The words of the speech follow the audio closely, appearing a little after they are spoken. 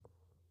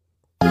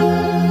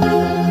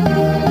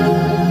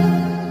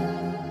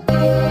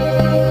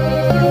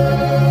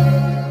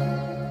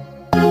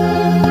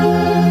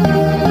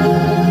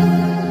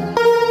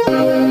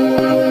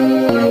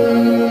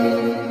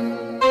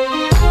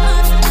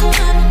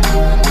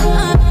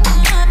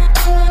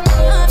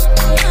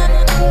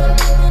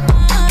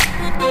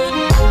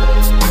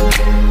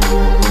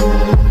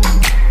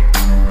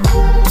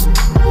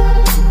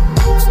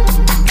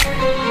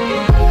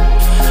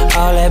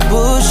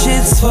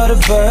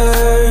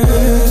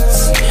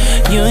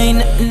You ain't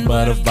nothing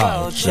but a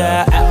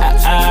vulture.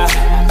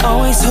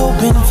 Always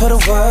hoping for the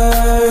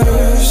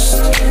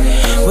worst,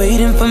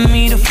 waiting for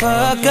me to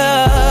fuck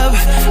up.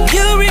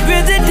 You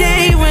regret the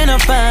day when I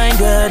find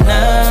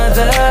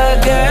another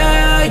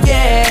girl,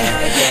 yeah.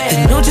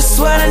 They know just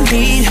what I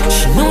need,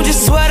 she know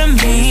just what I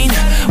mean.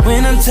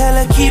 When I tell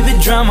her keep it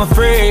drama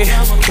free.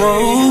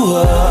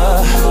 Whoa,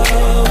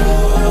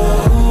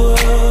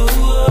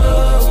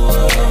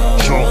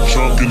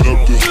 Chalking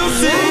up the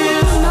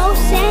No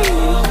sandwich.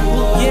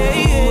 yeah,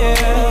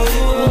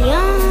 yeah.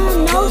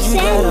 Yum, no You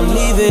gotta sandwich.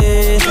 leave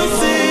it.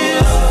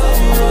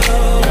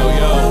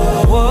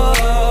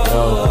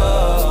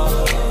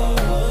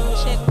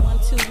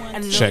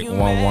 Check 1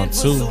 1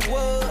 2.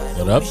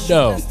 What up,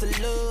 though?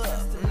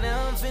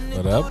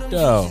 What up,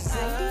 though?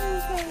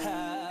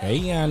 Hey,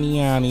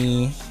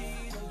 Yanni.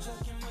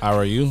 How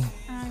are you?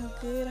 I'm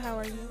good. How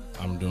are you?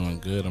 I'm doing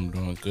good.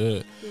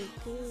 Good.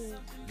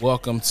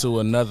 Welcome to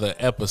another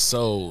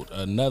episode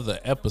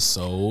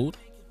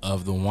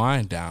of The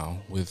Wind Down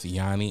with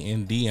Yanni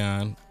and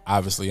Deon.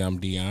 Obviously, I'm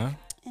Deon.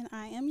 And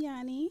I am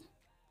Yanni.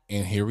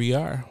 And here we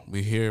are.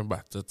 We're here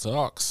about to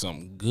talk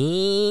some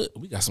good.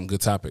 We got some good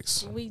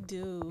topics. We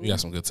do. We got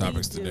some good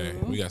topics We today.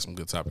 do. We got some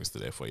good topics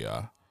today for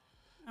y'all.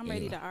 I'm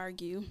ready to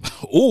argue.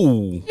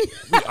 Ooh,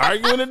 we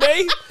arguing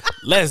today?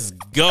 Let's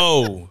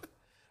go.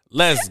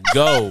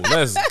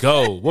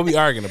 What we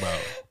arguing about?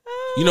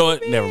 You know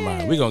what? Never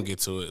mind. We're gonna get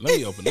to it. Let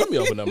me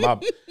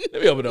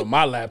open up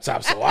my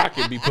laptop so I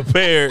can be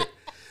prepared.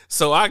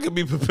 So I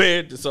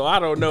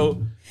don't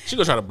know. She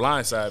gonna try to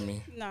blindside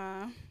me.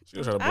 Nah. She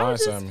gonna try to I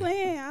was blindside just me.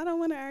 playing. I don't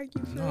want to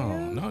argue for real.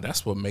 No,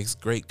 that's what makes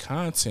great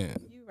content.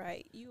 You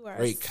right. You are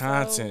Great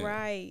content. so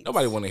right.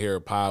 Nobody want to hear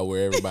a pod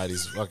where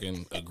everybody's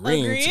fucking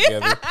agreeing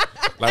together.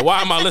 Like,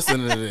 why am I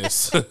listening to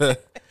this?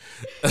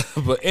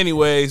 But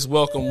anyways,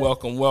 welcome.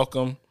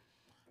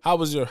 How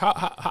was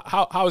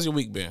your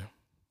week been?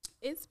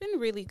 It's been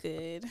really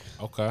good.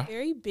 Okay.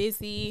 Very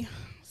busy.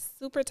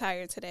 Super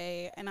tired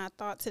today, and I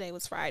thought today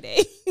was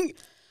Friday.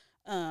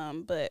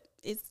 But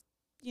it's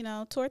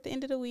toward the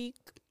end of the week,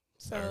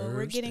 so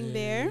we're getting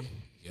there.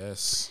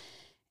 Yes.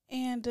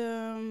 And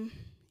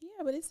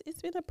but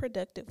it's been a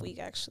productive week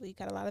actually.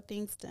 Got a lot of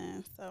things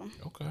done. So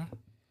Okay.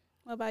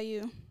 what about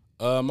you?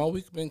 My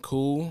week been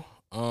cool.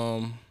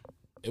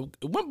 It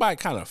went by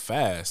kind of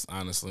fast,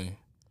 honestly.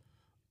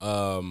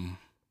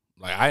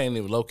 Like I didn't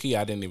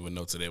even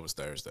know today was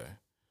Thursday.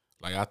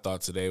 Like I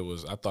thought today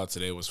was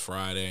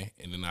Friday,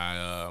 and then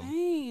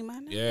Same, I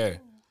know. yeah,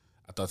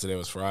 I thought today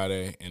was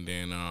Friday, and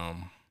then I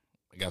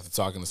got to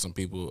talking to some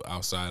people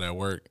outside at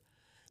work.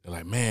 They're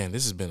like, man,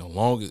 this has been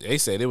they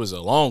said it was a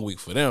long week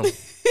for them.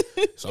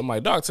 So I'm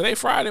like, dog, today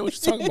Friday, what you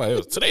talking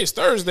about? Today's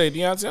Thursday,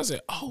 Deontay. I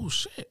said, oh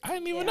shit, I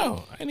didn't even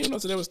know. I didn't even know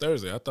today was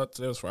Thursday. I thought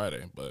today was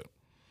Friday, but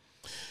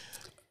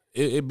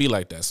it be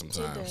like that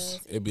sometimes.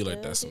 It be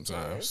like that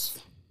sometimes.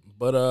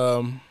 But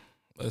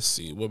let's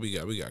see what we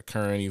got. We got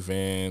current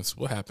events.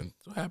 What happened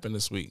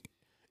this week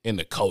in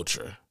the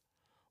culture?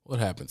 What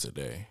happened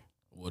today?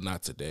 Well,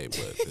 not today,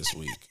 but this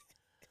week.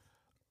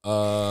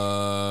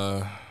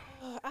 I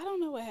don't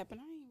know what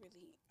happened.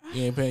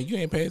 You ain't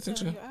paying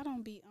attention. I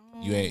don't be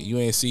on. You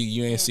ain't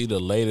see the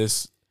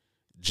latest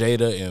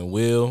Jada and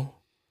Will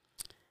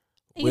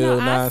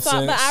nonsense. I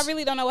saw, but I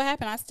really don't know what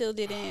happened. I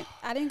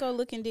didn't go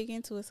look and dig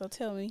into it. So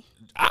tell me.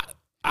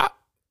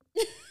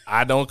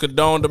 I don't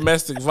condone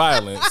domestic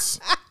violence,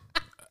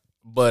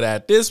 but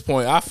at this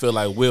point, I feel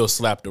like Will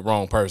slapped the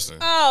wrong person.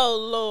 Oh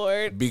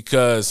Lord!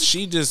 Because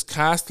she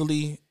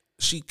constantly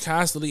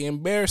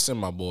embarrassing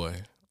my boy.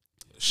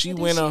 She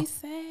What went did on. she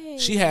say?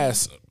 She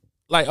has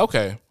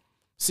okay.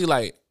 See,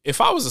 like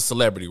if I was a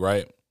celebrity,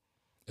 right?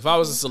 If I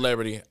was a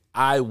celebrity,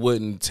 I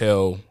wouldn't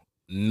tell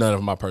none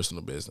of my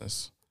personal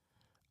business.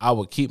 I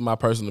would keep my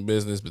personal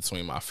business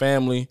between my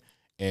family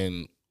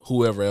and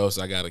whoever else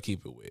I got to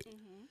keep it with.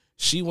 Mm-hmm.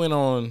 She went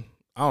on,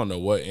 I don't know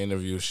what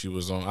interview she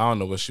was on. I don't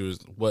know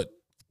what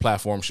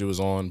platform she was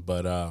on,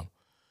 but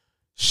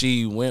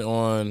she went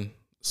on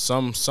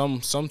some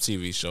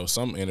TV show,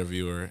 some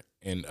interviewer,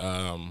 and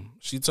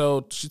she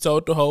told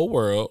the whole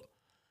world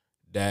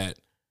that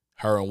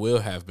her and Will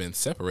have been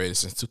separated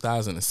since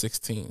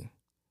 2016.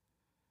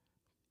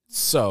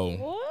 So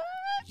What?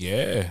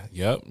 yeah,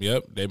 yep.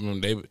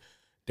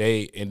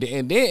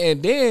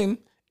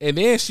 And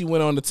then she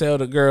went on to tell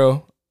the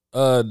girl,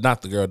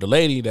 the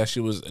lady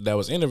that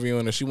was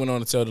interviewing her. She went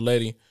on to tell the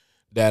lady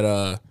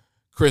that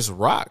Chris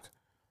Rock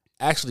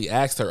actually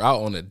asked her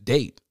out on a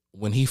date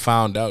when he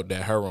found out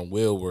that her and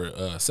Will were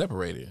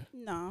separated.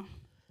 No.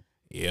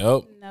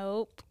 Yep.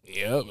 Nope.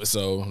 Yep.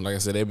 So, like I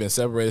said, they've been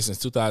separated since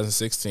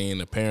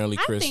 2016. Apparently,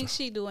 Chris. I think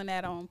she doing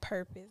that on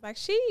purpose. Like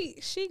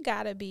she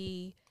gotta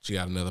be. She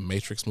got another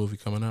Matrix movie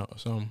coming out or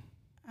something.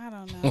 I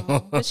don't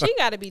know, but she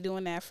gotta be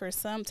doing that for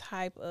some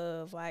type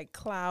of like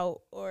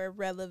clout or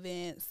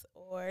relevance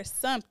or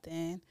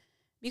something,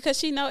 because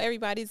she know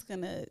everybody's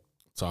gonna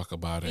talk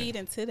about feed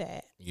into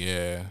that.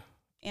 Yeah.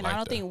 And like I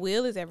don't that. think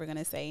Will is ever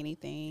gonna say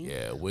anything.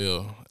 Yeah,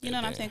 Will. You know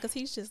what I'm saying? Because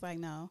he's just like,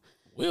 no.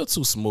 Will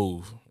too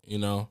smooth, you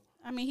know.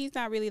 I mean, he's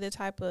not really the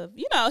type of,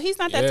 he's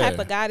not that type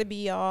of guy to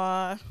be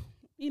all,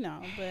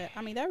 but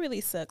I mean, that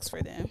really sucks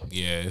for them.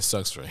 Yeah, it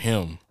sucks for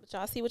him. But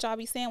y'all see what y'all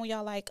be saying when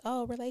y'all like,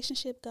 oh,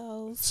 relationship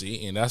goals.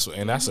 See, and that's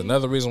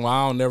another reason why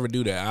I don't never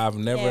do that. I've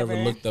never ever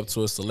looked up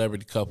to a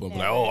celebrity couple and be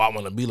like, oh, I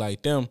want to be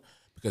like them,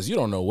 because you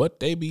don't know what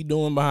they be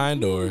doing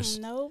behind doors.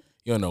 Nope.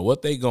 You don't know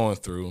what they going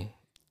through.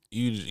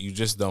 You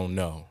just don't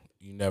know.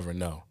 You never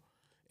know.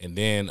 And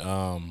then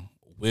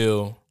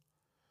Will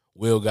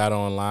got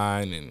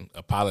online and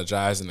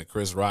apologizing to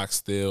Chris Rock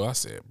still. I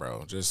said,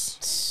 bro,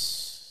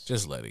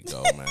 just let it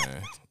go,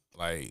 man.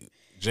 Like,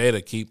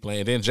 Jada keep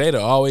playing. Then Jada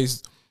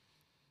always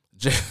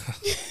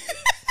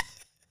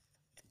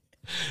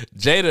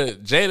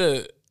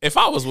Jada, if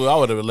I was Will, I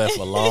would have left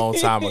a long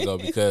time ago,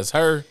 because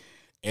her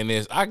and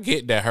this, I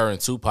get that her and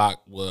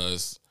Tupac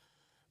was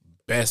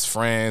best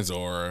friends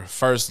or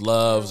first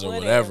loves or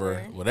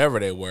whatever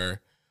they were.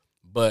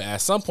 But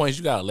at some point,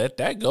 you gotta let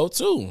that go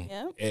too.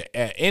 Yep.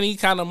 At any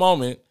kind of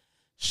moment,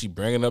 she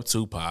bringing up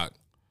Tupac,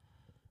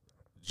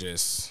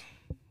 just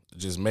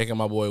making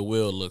my boy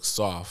Will look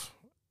soft,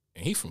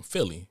 and he from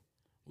Philly.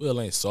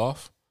 Will ain't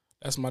soft.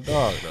 That's my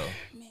dog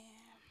though. Man.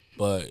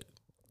 But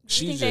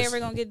she think they ever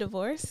gonna get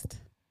divorced?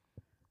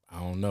 I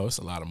don't know. It's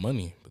a lot of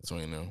money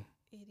between them.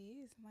 It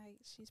is. Like,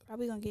 she's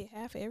probably gonna get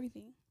half of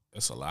everything.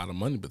 That's a lot of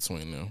money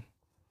between them.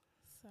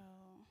 So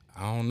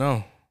I don't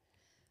know.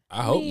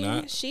 I hope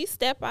not. She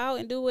step out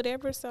and do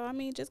whatever. So I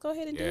mean, just go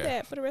ahead and do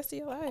that for the rest of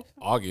your life.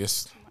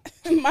 August.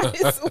 Might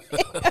as well.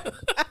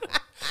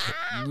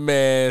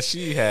 Man,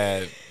 she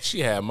had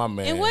my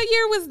man. And what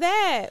year was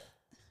that?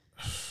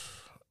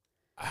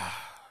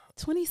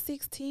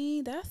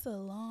 2016. That's a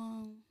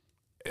long.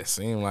 It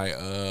seemed like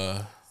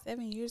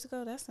 7 years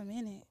ago. That's a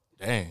minute.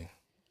 Dang.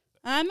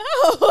 I know.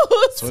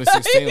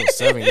 2016 was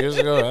 7 years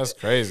ago. That's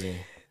crazy.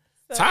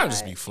 So Time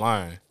just be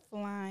flying.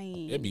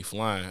 It be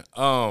flying.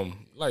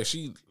 Like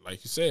you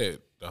said,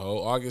 the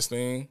whole August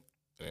thing,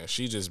 and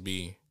she just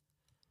be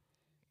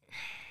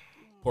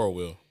poor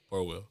Will.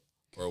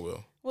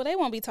 Well, they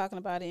won't be talking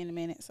about it in a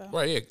minute, so.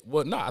 Right, yeah.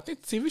 Well, no, I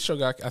think the TV show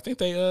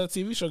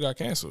got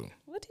canceled.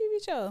 What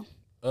TV show?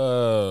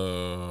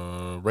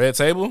 Red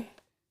Table.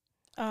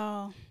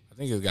 Oh. I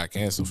think it got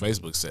canceled.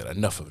 Facebook said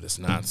enough of this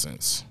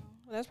nonsense.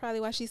 Well, that's probably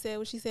why she said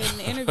what she said in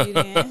the interview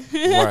then.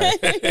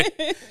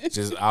 Right.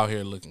 Just out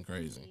here looking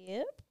crazy.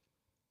 Yep.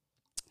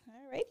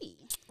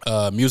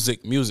 Alrighty.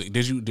 Music.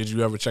 Did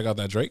you ever check out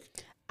that Drake?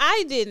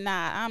 I did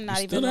not. I'm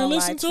not even gonna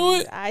listen to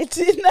it. I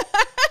did not.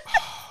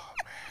 Oh,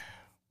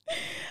 man.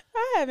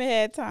 I haven't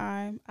had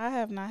time. I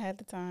have not had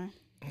the time.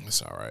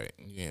 It's all right.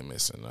 You ain't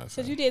missing nothing.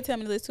 Because you did tell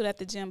me to listen to it at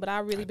the gym, but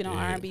I've really been on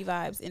R&B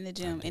vibes in the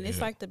gym, and it's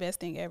like the best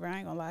thing ever. I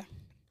ain't gonna lie.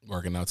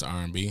 Working out to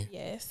R&B?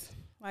 Yes.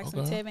 Like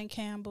some Tevin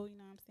Campbell, you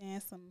know what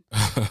I'm saying? Some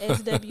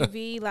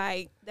SWV.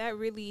 Like, that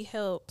really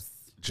helps.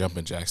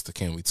 Jumping jacks to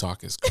Can We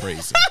Talk is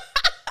crazy.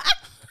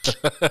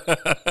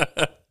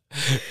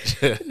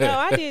 No,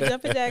 I did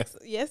jumping jacks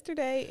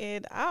yesterday,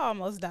 and I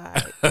almost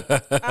died.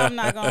 I'm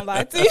not gonna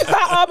lie to you,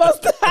 I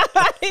almost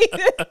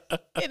died,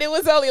 and it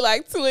was only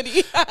like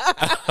 20.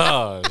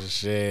 Oh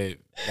shit,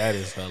 that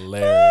is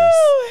hilarious.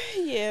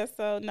 Yeah,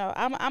 so no,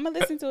 I'm gonna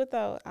listen to it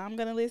though. I'm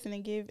gonna listen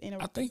and give a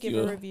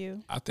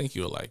review. I think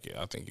you'll like it.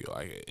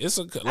 It's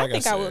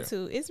I will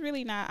too. It's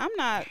really not.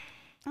 I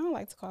don't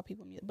like to call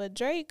people music, but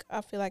Drake,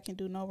 I feel like can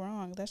do no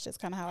wrong. That's just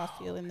kind of how I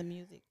feel in the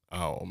music.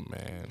 Oh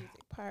man.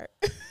 Music part.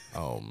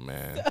 Oh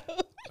man.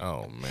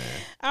 Oh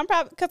man. I'm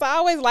probably because I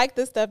always like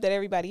the stuff that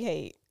everybody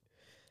hate.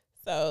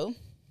 So.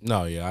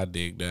 No, yeah, I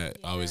dig that.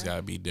 Yeah. Always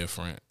gotta be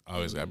different.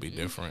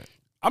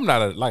 I'm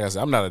not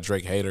a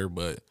Drake hater,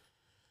 but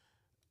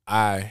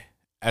at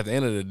the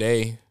end of the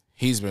day,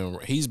 he's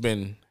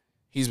been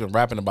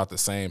rapping about the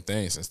same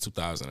thing since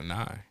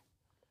 2009.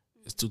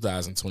 It's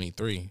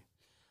 2023.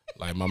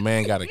 Like, my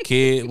man got a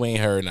kid. We ain't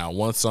heard not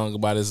one song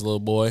about his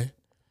little boy.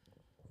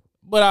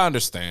 But I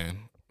understand.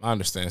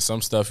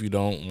 Some stuff you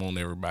don't want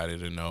everybody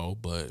to know,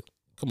 but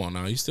come on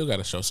now, you still got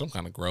to show some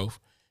kind of growth.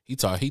 He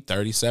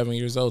 37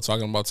 years old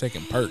talking about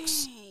taking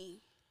perks.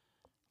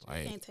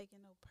 Like, ain't taking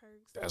no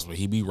perks. That's what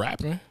he be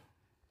rapping.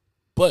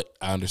 But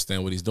I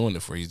understand what he's doing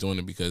it for. He's doing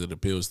it because it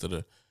appeals to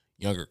the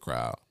younger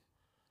crowd.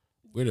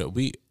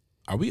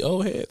 Are we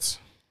old heads?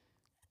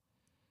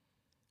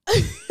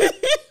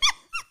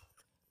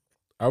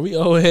 Are we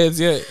old heads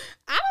yet?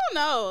 I don't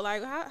know.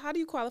 Like, how do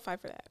you qualify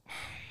for that?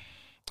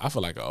 I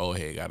feel like an old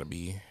head got to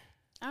be.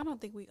 I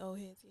don't think we old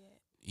heads yet.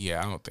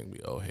 Yeah, I don't think we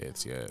old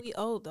heads yet. We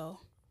old though.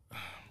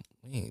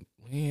 We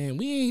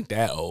ain't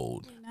that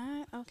old. We're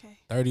not? Okay.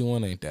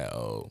 31 ain't that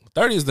old.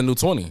 30 is the new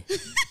 20.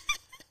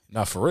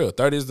 Not for real.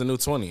 30 is the new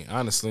 20.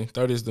 Honestly,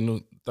 30 is the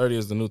new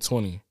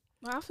 20.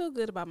 Well, I feel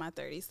good about my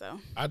 30s though.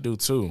 I do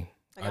too.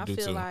 I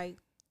feel like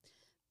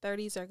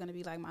 30s are gonna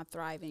be like my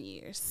thriving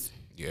years.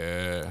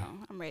 Yeah. So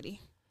I'm ready.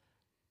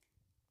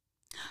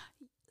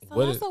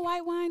 So that's a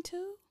white wine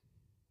too?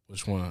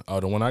 Which one? Oh,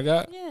 the one I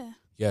got? Yeah.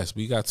 Yes,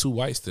 we got 2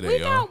 whites today, We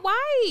got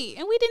white,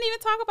 and we didn't even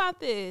talk about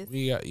this.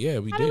 We How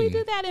did. do we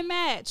do that in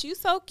match? You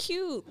so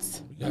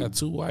cute. We got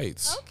 2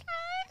 whites. Okay.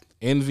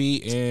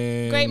 Envy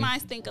and Great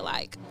minds think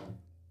alike.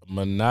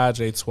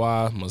 Menage a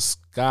Trois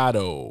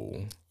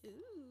Moscato.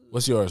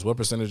 What's yours? What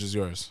percentage is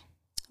yours?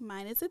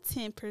 Mine is a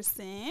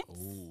 10%.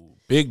 Ooh,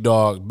 big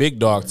dog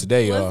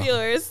today, y'all. What's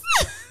yours?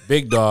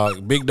 Big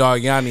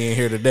dog Yanni in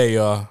here today,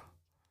 y'all.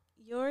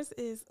 Yours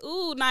is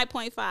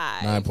 9.5.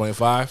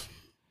 9.5. All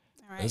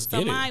right, Let's so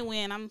get it. mine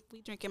win.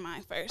 We drinking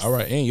mine first. All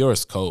right, and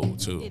yours cold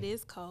too. It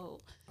is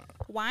cold.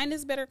 Wine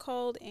is better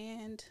cold,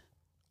 and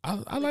I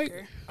like.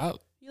 liquor. I,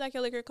 You like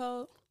your liquor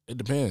cold? it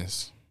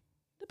depends.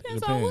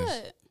 Depends on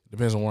what.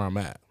 Depends on where I'm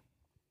at.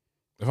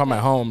 If I'm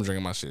at home, I'm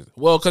drinking my shit.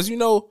 Well, because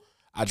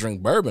I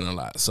drink bourbon a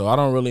lot, so I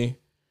don't really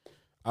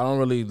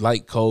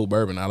like cold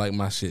bourbon. I like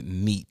my shit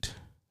neat.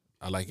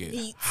 I like it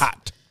Neat.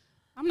 hot.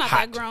 I'm not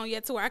Hot. that grown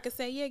yet to where I could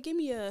say, yeah, give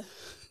me a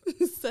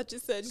such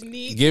and such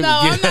neat. I'm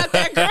not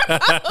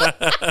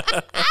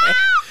that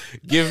grown.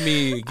 give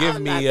me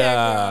I'm not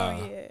that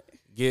grown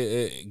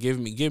yet. give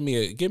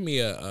me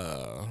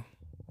a.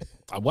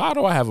 Why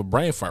do I have a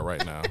brain fart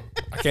right now?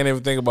 I can't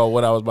even think about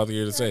what I was about to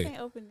hear to I say. can't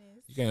open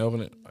this. You can't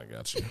open it? I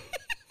got you.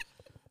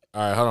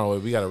 All right, hold on.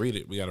 Wait, we got to read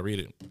it.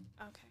 Okay.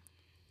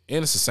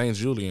 And it's a St.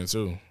 Julian,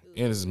 too.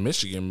 And it's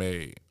Michigan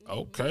made.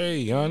 Okay,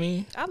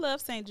 Yanni. I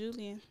love St.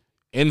 Julian.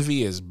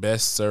 Envy is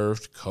best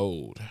served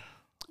cold.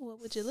 Well,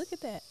 would you look at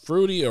that?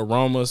 Fruity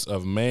aromas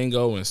of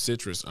mango and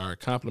citrus are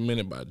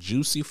complemented by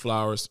juicy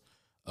flowers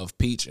of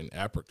peach and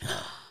apricot.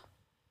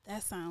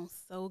 That sounds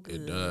so good.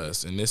 It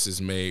does. And this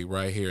is made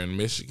right here in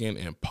Michigan,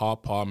 in Paw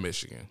Paw,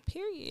 Michigan.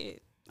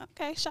 Period.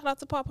 Okay, shout out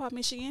to Paw Paw,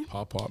 Michigan.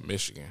 Paw Paw,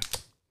 Michigan.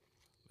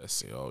 Let's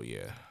see. Oh,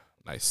 yeah.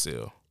 Nice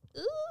seal.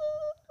 Ooh.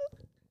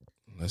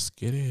 Let's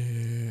get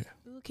it.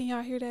 Ooh, can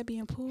y'all hear that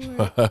being poured?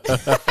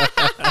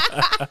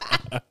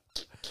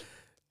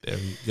 There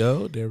we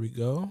go. There we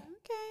go.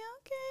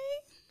 Okay.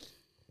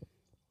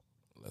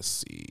 Let's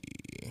see.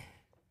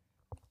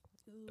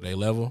 Are they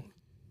level?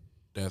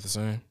 They're the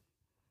same?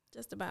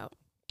 Just about.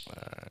 All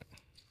right.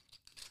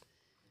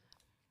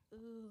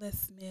 Ooh,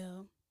 let's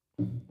smell.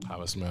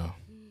 How it smell?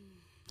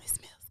 It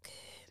smells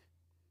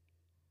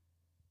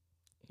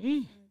good.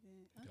 Mm.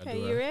 Okay,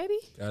 you ready?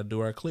 Gotta do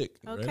our click.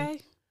 You Okay.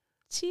 ready?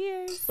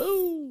 Cheers.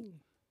 Boom.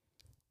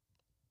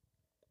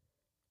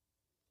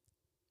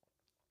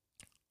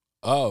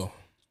 Oh.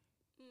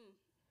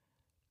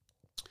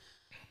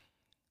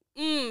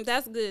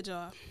 That's good,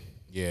 y'all.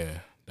 Yeah,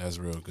 that's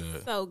real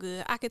good. So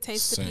good. I could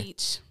taste the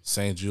peach.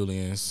 St.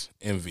 Julian's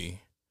Envy.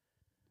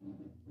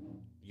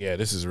 Yeah,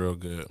 this is real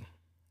good.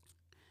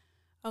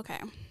 Okay.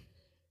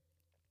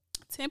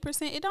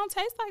 10%. It don't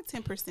taste like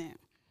 10%.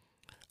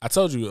 I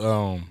told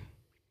you,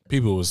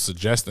 people was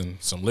suggesting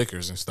some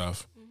liquors and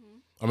stuff.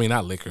 I mean,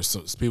 not liquors.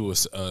 So people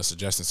was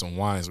suggesting some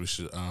wines we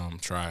should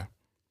try.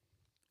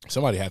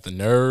 Somebody had the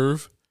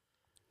nerve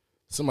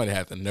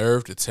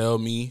to tell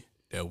me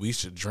that we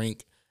should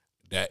drink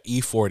that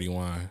E40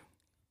 wine.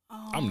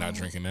 Oh, I'm not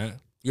drinking that.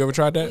 You ever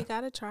tried we that?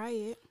 gotta try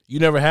it. You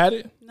never had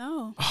it?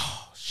 No.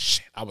 Oh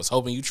shit! I was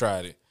hoping you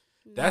tried it.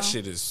 No. That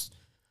shit is.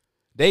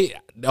 They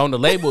on the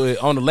label it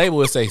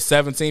say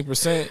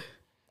 17%.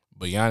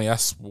 But Yanni, I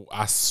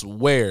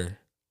swear,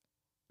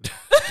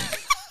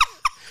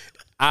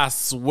 I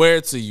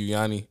swear to you,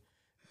 Yanni,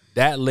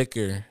 that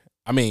liquor.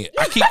 I mean,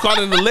 I keep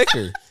calling it a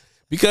liquor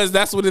because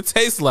that's what it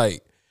tastes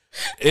like.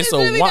 It's a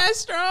really wine. that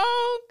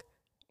strong?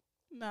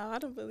 No, I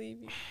don't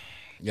believe you.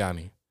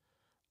 Yanni,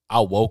 I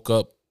woke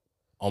up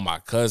on my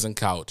cousin's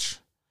couch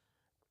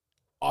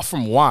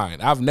from wine.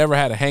 I've never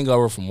had a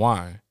hangover from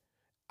wine.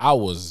 I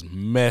was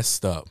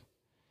messed up.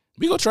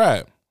 We gonna try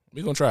it.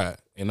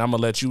 And I'm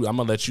gonna let you see.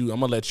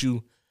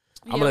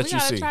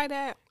 Try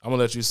that. I'm gonna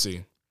let you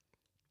see.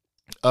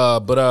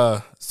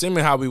 But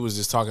seeming how we was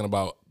just talking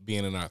about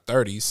being in our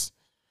 30s,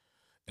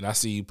 and I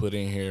see you put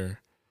in here,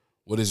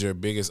 what is your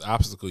biggest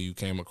obstacle you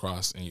came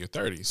across in your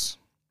 30s?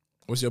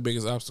 What's your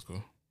biggest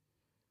obstacle?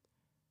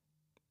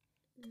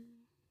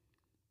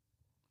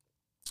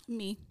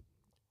 Me.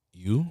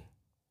 You?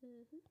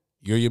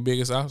 You're your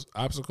biggest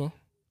obstacle?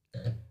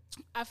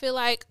 I feel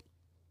like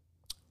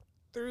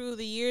through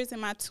the years in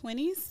my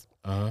 20s,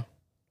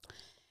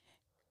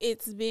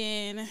 it's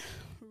been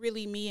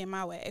really me and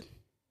my way.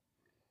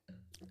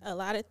 A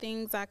lot of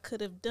things I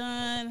could have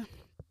done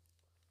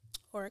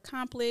or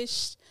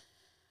accomplished,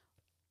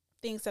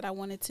 things that I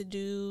wanted to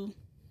do,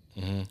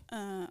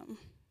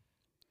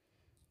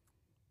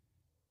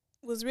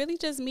 was really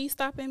just me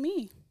stopping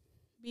me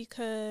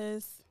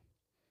because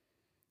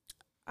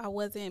I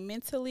wasn't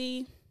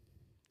mentally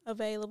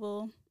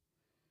available,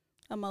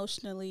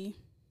 emotionally,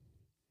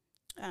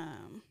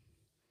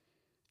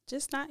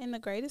 just not in the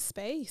greatest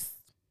space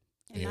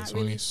and not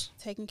really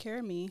taking care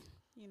of me,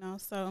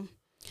 so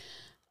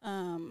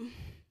no,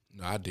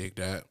 I dig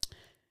that.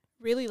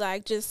 really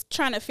like just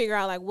trying to figure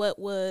out like what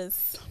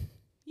was,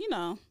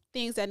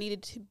 things that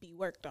needed to be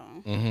worked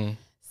on.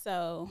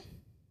 So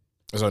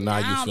now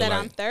you feel that like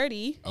I'm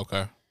 30,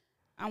 okay,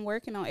 I'm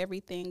working on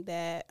everything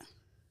that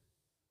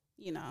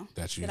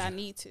that I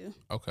need to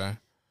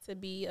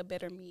be a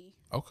better me.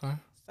 Okay.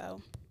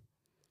 So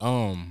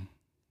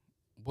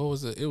what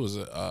was it? It was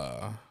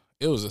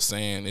a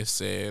saying. It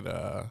said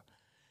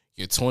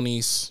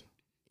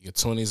your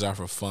 20s are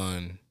for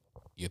fun.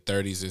 Your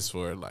 30s is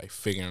for like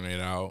figuring it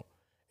out,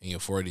 and your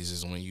 40s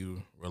is when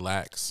you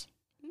relax.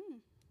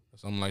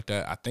 Something like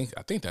that. I think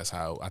that's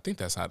how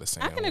the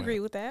saying. I can went. agree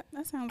with that.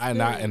 That sounds good.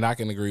 And I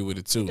can agree with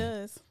it too. It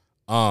does.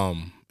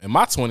 In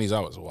my 20s,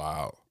 I was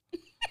wild.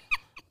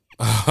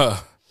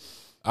 I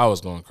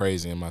was going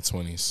crazy in my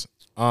 20s.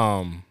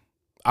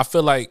 I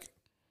feel like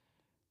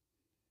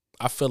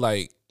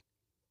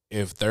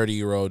if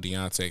 30-year-old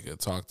Deontay could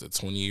talk to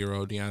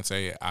 20-year-old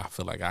Deontay, I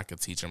feel like I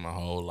could teach him a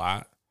whole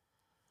lot.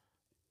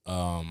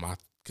 I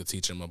could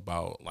teach him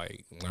about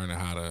like learning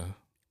how to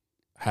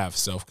have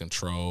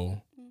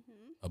self-control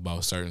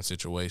about certain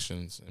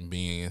situations and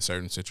being in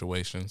certain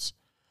situations.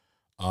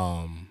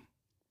 I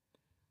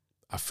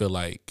feel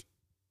like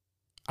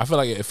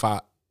if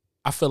I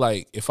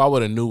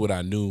would have knew what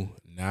I knew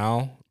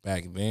now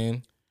back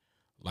then,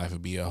 life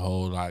would be a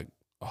whole lot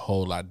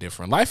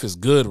different. Life is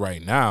good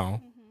right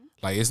now.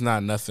 Like it's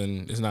not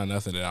nothing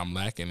that I'm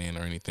lacking in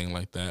or anything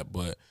like that.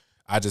 But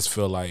I just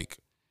feel like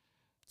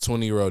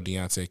 20-year-old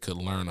Deontay could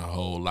learn a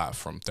whole lot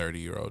from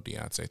 30-year-old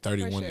Deontay,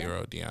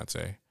 31-year-old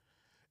Deontay.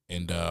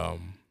 And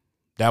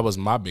that was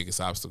my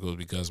biggest obstacle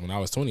because when I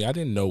was 20, I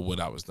didn't know what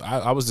I was doing.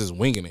 I was just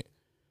winging it.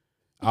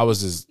 I was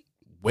just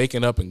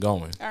waking up and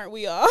going. Aren't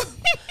we all?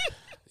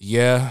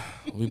 Yeah,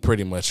 we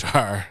pretty much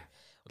are.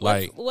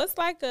 Like what's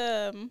a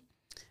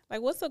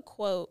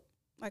quote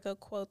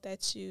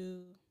that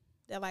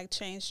like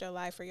changed your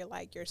life or your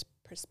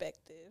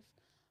perspective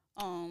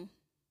on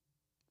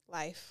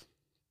life?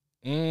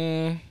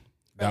 That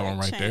one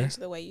right there. Change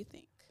the way you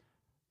think.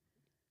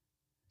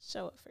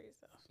 Show up for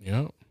yourself.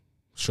 Yep.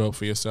 Show up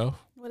for yourself.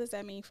 What does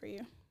that mean for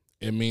you?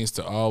 It means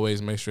to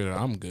always make sure that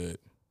I'm good.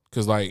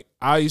 Cause like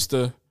I used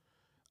to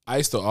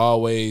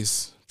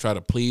always try to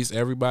please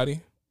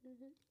everybody.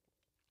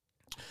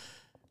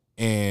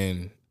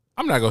 And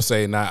I'm not gonna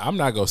say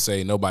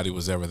nobody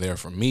was ever there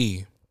for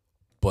me,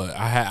 but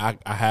I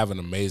have an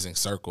amazing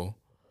circle.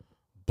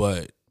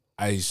 But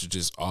I used to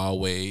just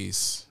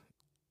always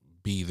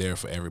be there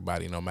for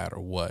everybody no matter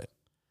what.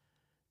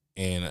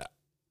 And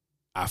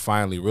I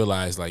finally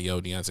realized, like,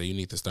 yo, Deontay, you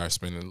need to start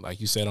spending, like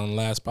you said on the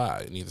last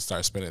pod, you need to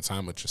start spending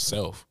time with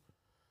yourself.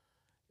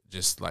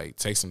 Just, like,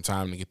 take some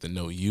time to get to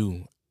know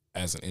you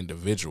as an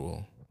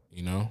individual,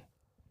 you know?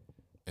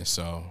 And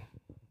so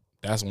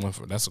that's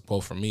a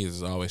quote for me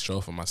is always show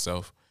up for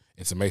myself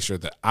and to make sure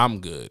that I'm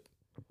good.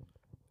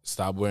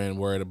 Stop being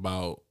worried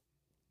about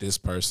this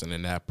person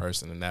and that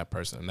person and that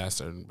person and that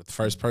certain. But the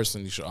first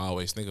person you should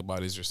always think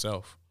about is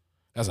yourself.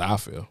 That's how I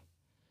feel.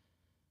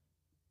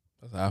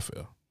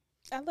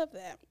 I love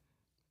that.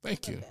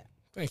 Thank you.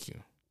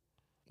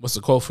 What's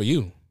the quote for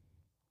you?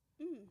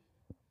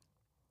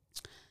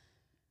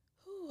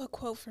 A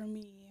quote for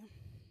me.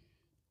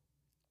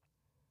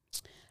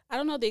 I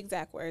don't know the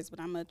exact words, but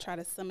I'm going to try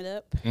to sum it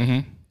up.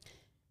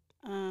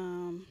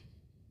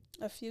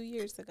 A few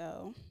years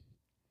ago,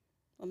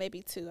 well,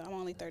 maybe 2. I'm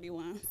only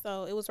 31.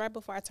 So it was right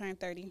before I turned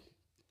 30.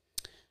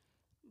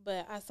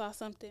 But I saw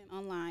something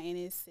online, and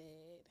it said,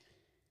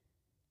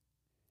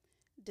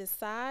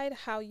 decide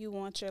how you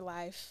want your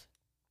life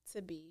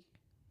to be.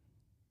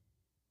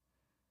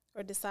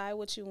 Or decide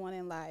what you want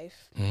in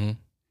life. And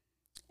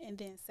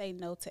then say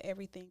no to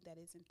everything that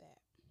isn't that.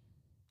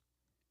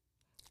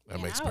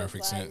 That makes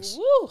perfect sense.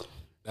 Woo.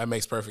 That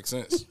makes perfect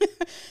sense.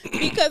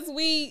 Because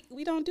we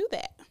don't do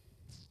that.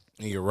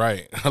 And you're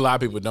right. A lot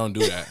of people don't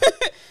do that.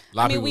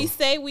 We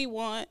say we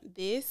want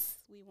this,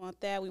 we want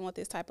that, we want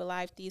this type of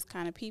life, these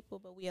kind of people,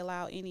 but we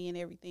allow any and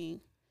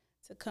everything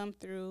to come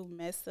through,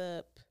 mess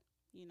up,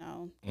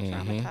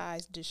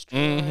 traumatize,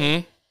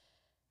 destroy.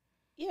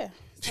 Yeah.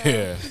 So.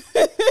 Yeah.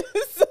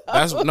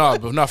 That's but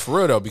not for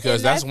real though,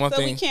 because that's one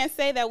thing. So we can't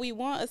say that we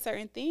want a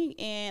certain thing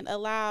and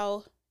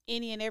allow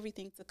any and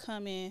everything to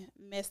come and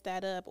mess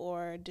that up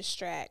or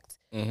distract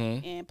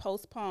and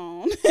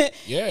postpone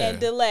and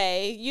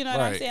delay. You know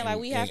what I'm saying? Like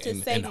we have to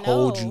say no. And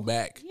hold you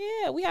back.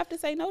 Yeah, we have to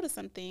say no to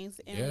some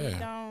things. And we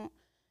don't.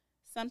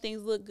 Some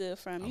things look good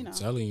from, I'm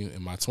telling you,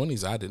 in my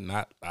 20s, I did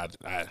not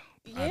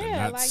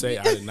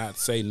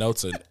say no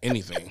to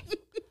anything.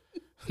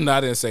 No,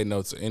 I didn't say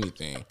no to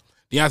anything.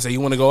 Deontay,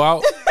 you want to go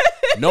out?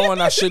 Knowing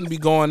I shouldn't be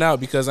going out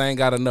because I ain't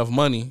got enough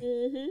money,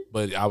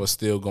 but I was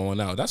still going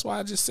out. That's why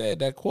I just said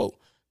that quote.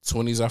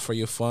 20s are for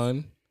your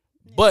fun,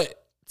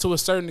 but to a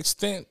certain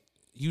extent,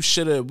 we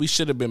should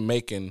have been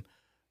making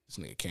this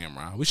nigga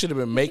camera. We should have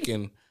been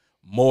making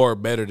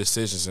better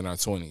decisions in our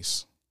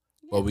 20s,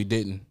 but we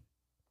didn't.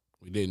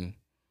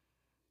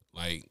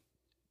 Like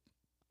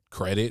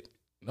credit.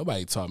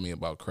 Nobody taught me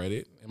about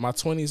credit. In my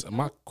 20s,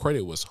 my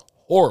credit was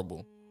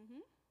horrible.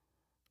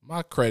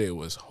 My credit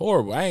was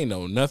horrible. I ain't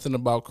know nothing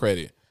about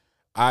credit.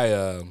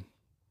 Funny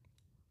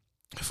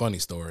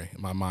story.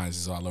 My mind's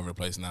is all over the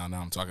place now.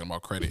 Now I'm talking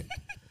about credit.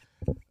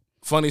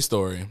 Funny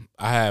story.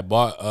 I had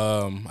bought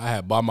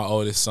my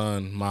oldest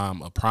son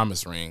mom a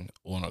promise ring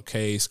on a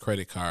K's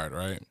credit card,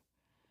 right?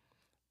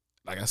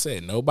 Like I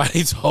said,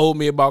 nobody told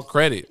me about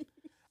credit.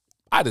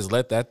 I just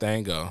let that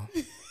thing go.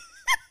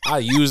 I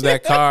used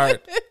that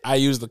card. I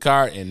used the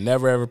card and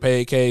never ever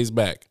paid K's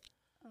back.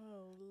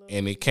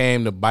 And it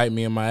came to bite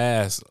me in my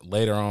ass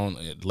later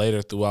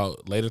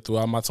throughout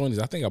my 20s.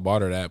 I think I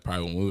bought her that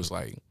probably when we was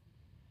like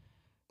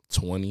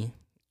 20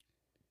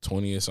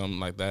 or something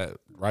like that,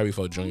 right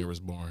before Junior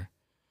was born.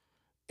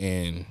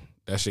 And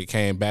that shit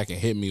came back and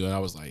hit me when I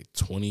was like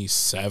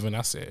 27.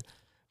 I said,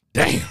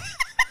 damn,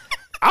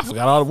 I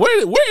forgot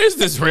where is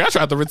this ring? I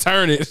tried to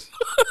return it.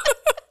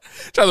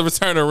 Tried to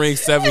return the ring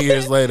 7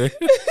 years later.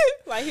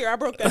 Like, here, I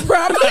broke that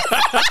promise.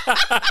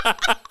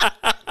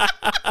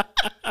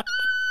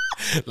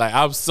 Like,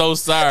 I'm so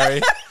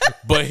sorry,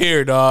 but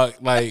here, dog,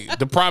 like,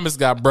 the promise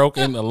got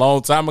broken a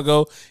long time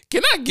ago.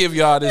 Can I give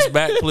y'all this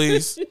back,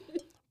 please?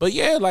 But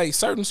yeah, like,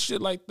 certain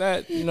shit like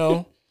that, you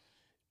know,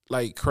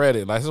 like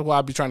credit. Like, that's why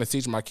I be trying to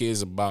teach my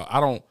kids about.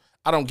 I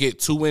don't get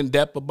too in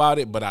depth about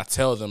it, but I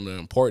tell them the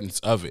importance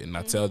of it, and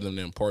I tell them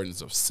the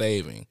importance of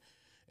saving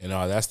and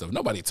all that stuff.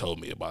 Nobody told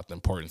me about the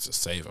importance of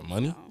saving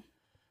money. No.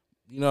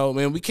 You know,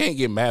 man, we can't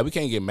get mad. We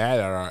can't get mad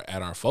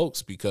at our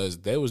folks because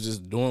they was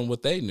just doing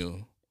what they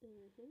knew.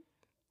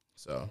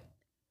 So,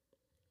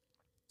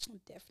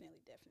 definitely.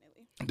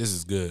 This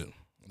is good.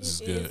 This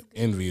is good.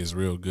 Envy is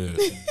real good.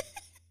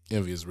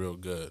 Envy is real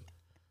good.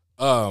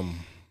 Dang,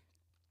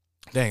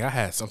 I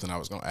had something I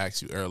was gonna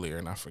ask you earlier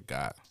and I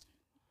forgot.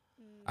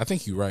 I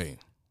think you're right.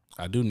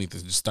 I do need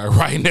to just start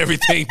writing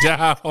everything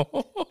down.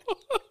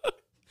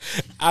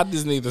 I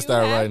just need to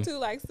start writing. To,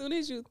 like, soon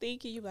as you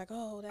think it, you're like,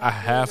 oh, that's I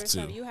have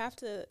to. You have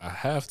to. I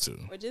have to.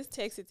 Or just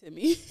text it to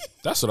me.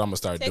 That's what I'm gonna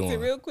start doing. Text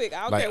it real quick.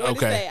 I don't like, care what to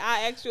say.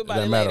 I'll ask you about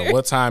it later. Doesn't matter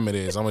what time it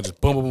is. I'm gonna just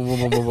boom, boom, boom,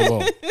 boom, boom, boom,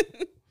 boom.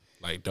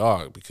 Like,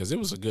 dog, because it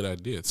was a good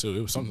idea too.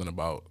 It was something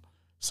about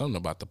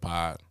the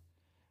pod.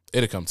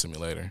 It'll come to me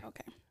later.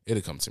 Okay.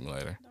 It'll come to me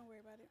later. Don't worry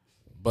about it.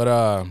 But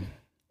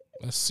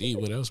let's see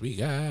what else we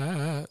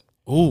got.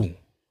 Ooh,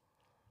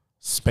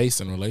 space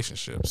and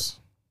relationships.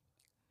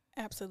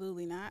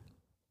 Absolutely not.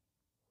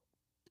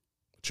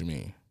 What you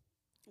mean?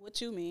 What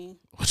you mean?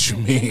 What you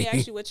Let mean? me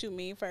ask you what you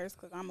mean first,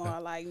 because I'm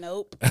all like,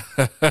 nope.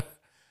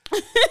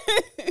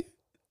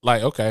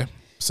 Like, okay,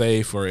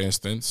 say for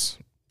instance,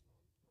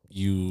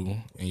 you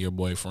and your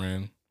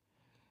boyfriend,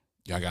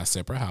 y'all got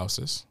separate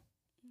houses,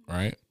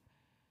 right?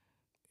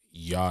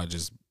 Y'all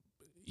just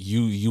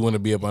you want to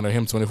be up under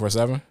him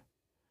 24/7?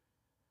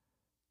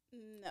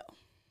 No.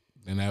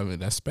 Then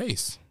that's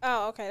space.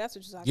 Oh, okay, that's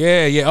what you're talking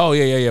Yeah, yeah. Oh,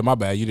 yeah. My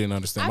bad. You didn't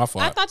understand. My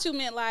fault. I thought you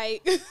meant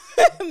like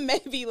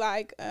maybe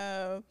like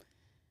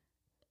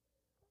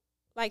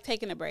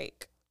taking a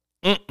break.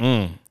 I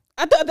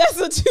thought that's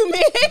what you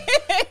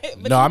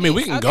meant. No, I mean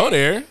we can go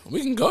there.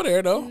 We can go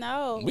there though.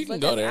 No, we can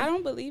go there. I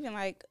don't believe in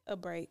like a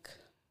break,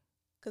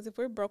 because if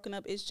we're broken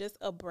up, it's just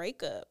a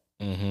breakup.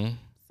 Mm-hmm.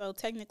 So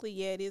technically,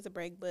 yeah, it is a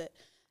break, but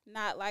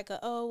not like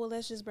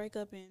let's just break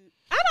up and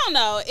I don't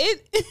know.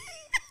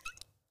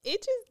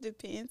 It just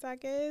depends, I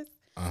guess.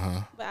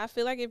 But I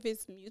feel like if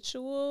it's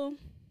mutual,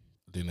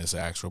 then it's an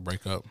actual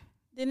breakup.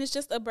 Then it's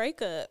just a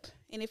breakup.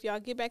 And if y'all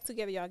get back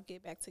together, y'all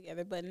get back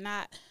together, but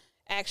not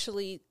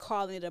actually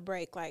calling it a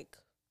break, like,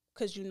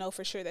 because you know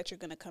for sure that you're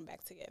going to come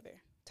back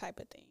together type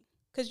of thing.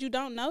 Because you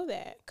don't know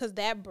that. Because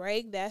that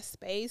break, that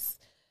space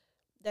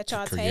that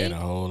y'all create take, a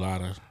whole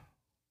lot of,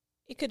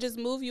 it could just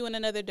move you in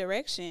another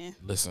direction.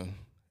 Listen,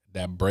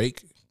 that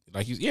break,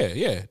 like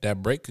that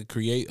break could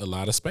create a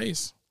lot of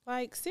space.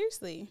 Like,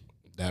 seriously.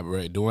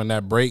 During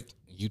that break,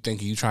 you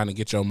think you trying to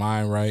get your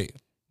mind right.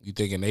 You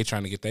thinking they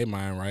trying to get their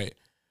mind right.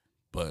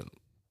 But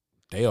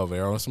they over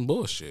there on some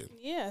bullshit.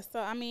 Yeah, so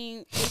I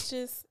mean,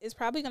 it's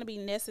probably going to be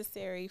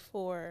necessary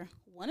for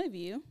one of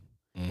you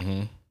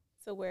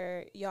to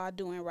where y'all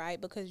doing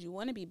right because you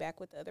want to be back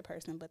with the other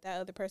person, but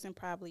that other person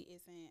probably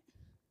isn't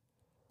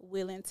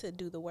willing to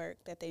do the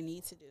work that they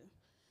need to do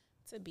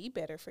to be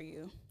better for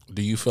you.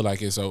 Do you feel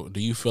like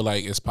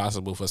it's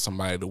possible for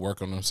somebody to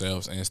work on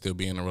themselves and still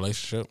be in a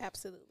relationship?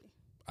 Absolutely.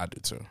 I do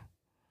too.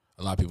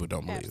 A lot of people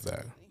don't believe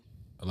that.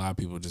 A lot of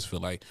people just feel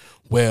like,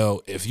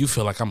 well, if you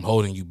feel like I'm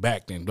holding you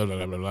back, then blah, blah,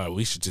 blah, blah, blah,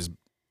 we should just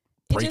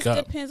break up.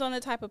 It just depends on the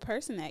type of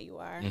person that you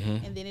are.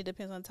 And then it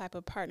depends on the type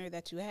of partner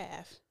that you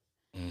have.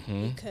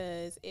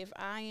 Because if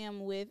I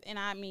am with, and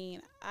I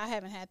mean, I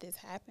haven't had this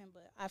happen,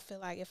 but I feel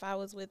like if I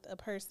was with a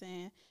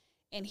person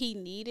and he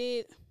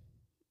needed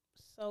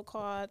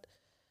so-called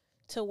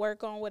to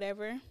work on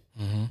whatever,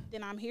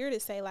 then I'm here to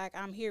say, like,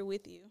 I'm here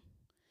with you.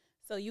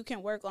 So you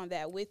can work on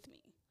that with me.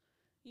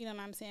 You know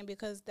what I'm saying?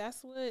 Because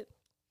that's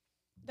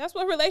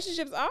what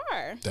relationships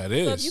are. That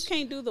is. So if you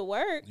can't do the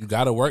work, you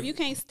gotta work. If you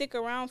can't stick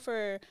around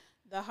for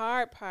the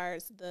hard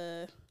parts,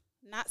 the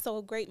not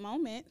so great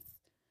moments,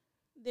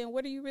 then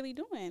what are you really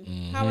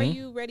doing? How are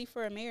you ready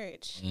for a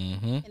marriage?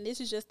 And this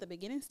is just the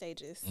beginning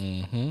stages.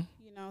 You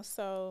know,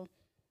 so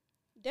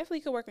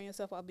definitely could work on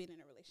yourself while being in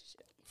a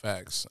relationship.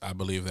 Facts. I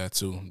believe that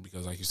too.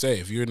 Because like you say,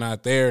 if you're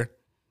not there,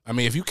 I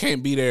mean, if you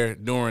can't be there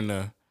during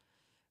the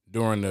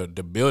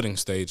building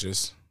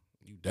stages,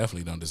 you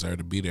definitely don't deserve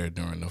to be there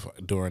during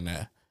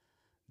the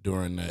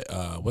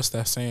what's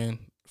that saying?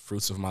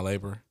 Fruits of my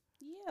labor.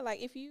 Yeah, like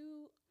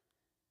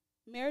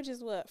marriage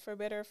is what? For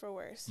better or for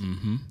worse.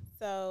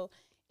 So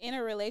in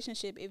a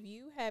relationship, if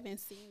you haven't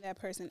seen that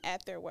person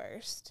at their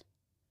worst,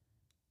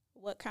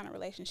 what kind of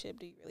relationship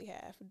do you really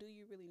have? Do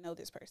you really know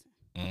this person?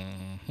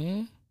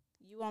 Mm-hmm.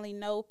 You only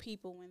know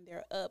people when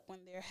they're up, when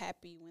they're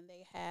happy, when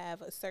they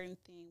have a certain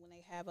thing, when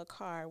they have a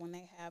car, when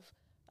they have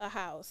a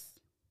house,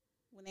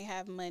 when they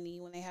have money,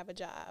 when they have a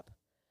job.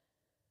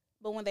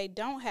 But when they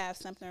don't have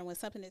something, or when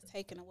something is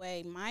taken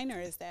away, minor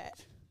is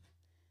that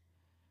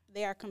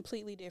they are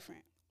completely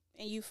different.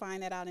 And you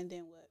find that out, and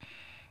then what?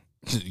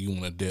 You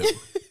want to dip.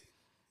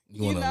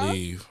 You want to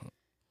leave.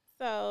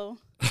 So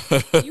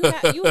you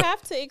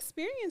have to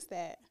experience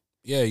that.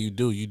 Yeah, you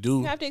do. You do.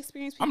 You have to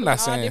experience people I'm not in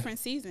all saying different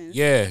seasons.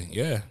 Yeah,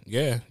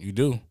 you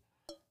do.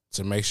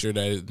 To make sure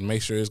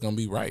it's gonna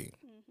be right.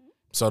 Mm-hmm.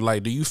 So,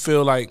 like, do you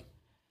feel like?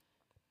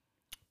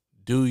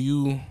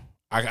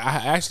 I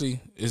actually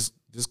this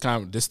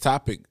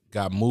topic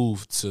got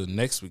moved to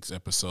next week's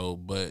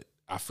episode, but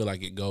I feel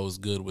like it goes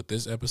good with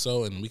this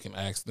episode, and we can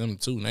ask them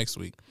too next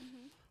week.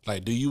 Mm-hmm.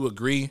 Like, do you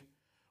agree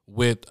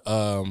with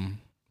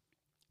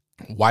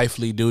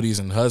wifely duties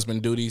and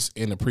husband duties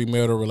in a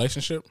premarital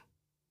relationship?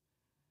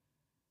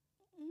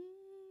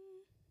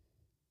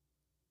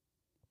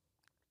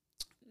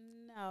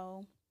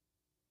 No.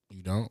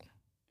 You don't?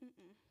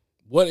 Mm-mm.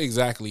 What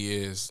exactly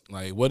is,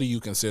 like, what do you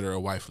consider a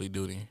wifely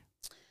duty?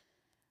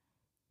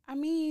 I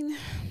mean,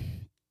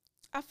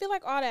 I feel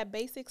like all that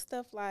basic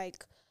stuff,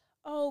 like,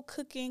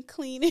 cooking,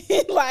 cleaning,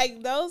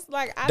 like those,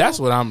 like, I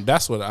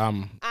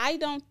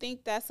don't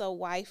think that's a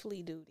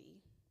wifely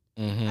duty.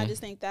 Mm-hmm. I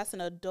just think that's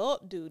an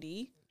adult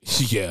duty.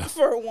 Yeah.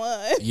 For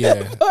one.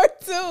 Yeah. For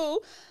two,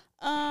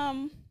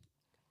 I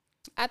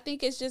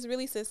think it's just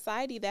really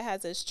society that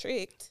has us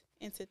tricked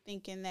into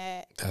thinking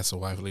that that's a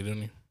wifely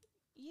duty.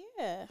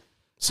 Yeah.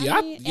 See,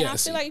 I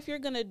feel like if you're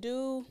gonna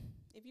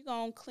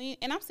clean,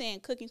 and I'm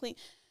saying cooking, clean.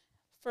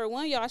 For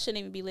one, y'all shouldn't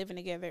even be living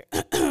together.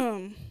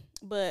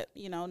 But,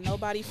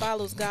 nobody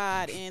follows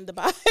God in the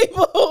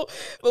Bible.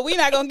 But we're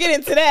not going to get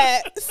into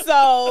that.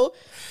 So,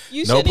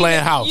 you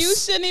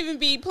shouldn't even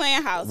be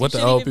playing house. What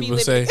the old people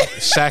say?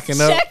 Shacking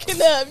up. Shacking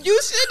up. You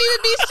shouldn't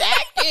even be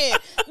shacking.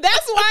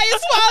 That's why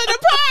it's falling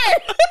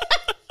apart.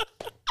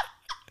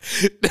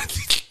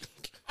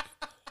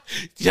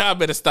 Y'all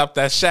better stop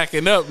that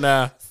shacking up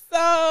now.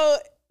 So,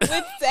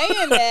 with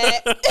saying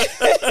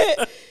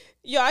that,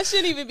 y'all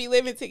shouldn't even be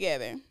living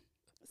together.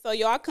 So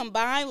y'all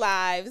combine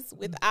lives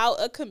without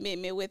a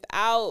commitment,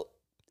 without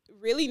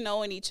really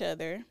knowing each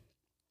other.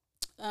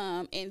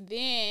 And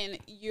then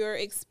you're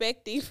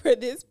expecting for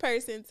this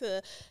person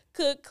to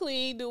cook,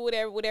 clean, do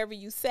whatever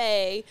you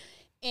say.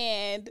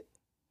 And,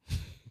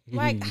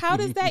 like, how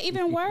does that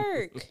even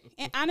work?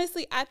 And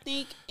honestly, I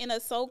think in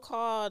a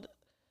so-called,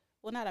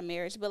 well, not a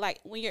marriage, but, like,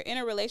 when you're in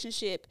a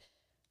relationship,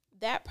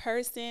 that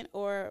person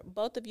or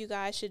both of you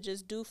guys should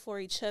just do for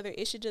each other.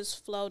 It should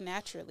just flow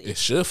naturally. It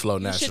should flow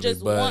naturally, should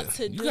just but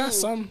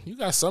you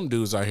got some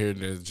dudes out here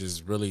that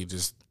just really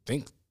just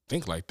think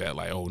like that.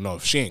 Like, oh no,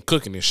 if she ain't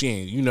cooking, if she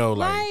ain't,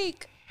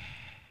 like,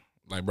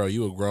 bro,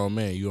 you a grown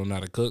man, you don't know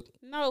how to cook.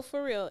 No,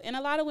 for real. And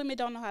a lot of women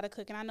don't know how to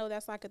cook, and I know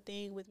that's like a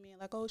thing with men.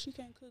 Like, oh, she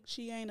can't cook,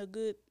 she ain't a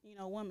good,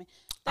 woman.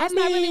 That's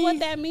not really what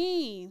that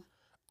means.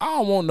 I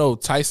don't want no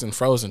Tyson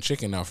frozen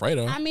chicken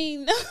Alfredo. I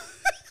mean.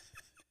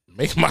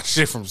 Make my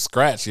shit from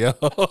scratch, yo.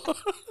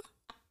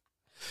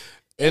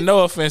 And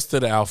no offense to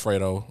the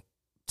Alfredo,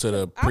 to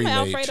the pre-made.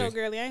 I'm an Alfredo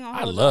girly.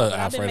 I love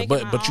Alfredo,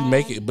 but you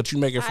make it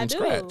from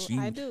scratch.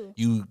 I do.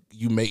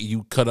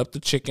 You cut up the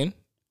chicken.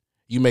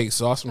 You make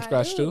sauce from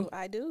scratch too.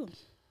 I do.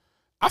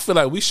 I feel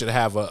like we should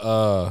have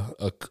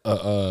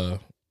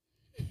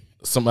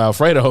some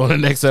Alfredo in the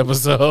next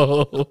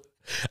episode.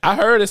 I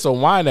heard it's a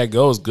wine that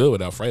goes good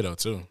with Alfredo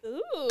too.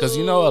 Because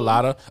a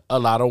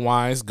lot of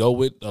wines go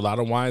with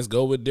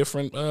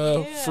different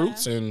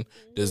fruits and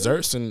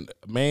desserts and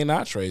main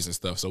entrees and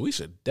stuff. So we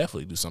should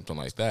definitely do something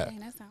like that. Dang,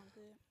 that sounds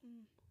good.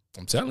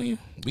 I'm telling you,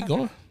 we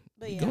going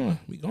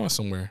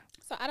somewhere.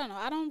 So I don't know.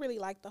 I don't really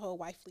like the whole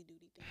wifely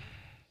duty thing.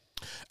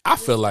 I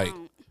feel like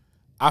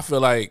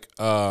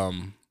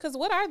because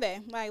what are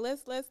they? Like,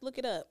 let's look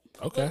it up.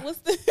 Okay.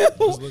 Let's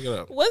look it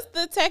up. What's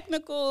the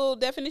technical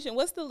definition?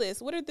 What's the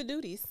list? What are the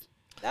duties?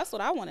 That's what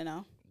I want to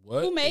know.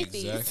 Who made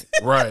these?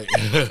 Right.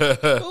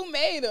 Who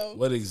made them?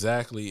 What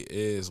exactly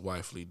is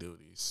wifely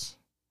duties?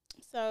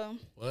 So,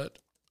 what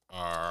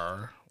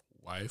are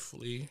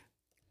wifely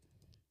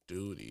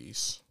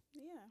duties?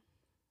 Yeah.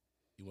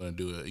 You want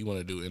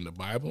to do it in the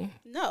Bible?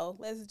 No,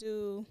 let's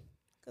do,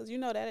 because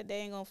that they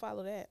ain't gonna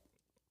follow that.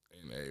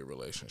 In a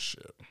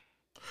relationship.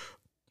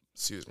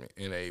 Excuse me.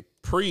 In a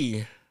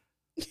pre-marital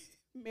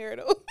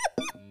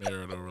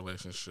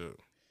relationship.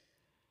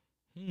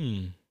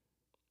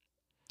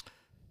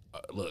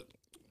 Look,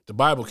 the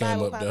Bible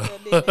came up, though.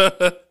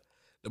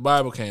 The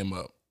Bible came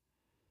up.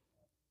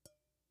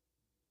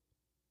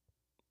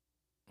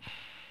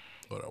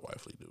 What are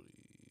wifely duties?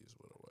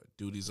 What are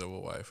duties of a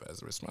wife? As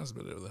the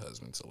responsibility of the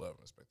husband to love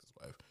and respect his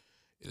wife.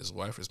 It is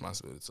wife's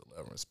responsibility to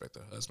love and respect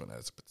her husband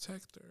as a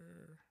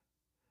protector.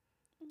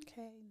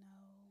 Okay,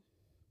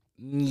 no.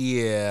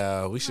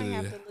 Yeah, we should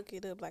have to look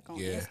it up, like on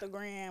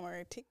Instagram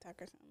or TikTok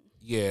or something.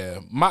 Yeah,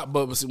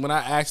 but when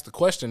I asked the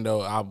question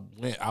though, I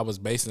was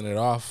basing it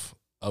off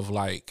of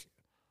like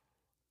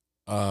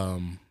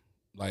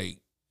Like,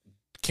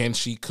 can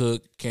she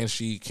cook? Can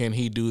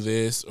he do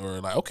this?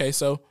 Or like, okay,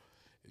 so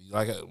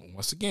like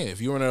once again,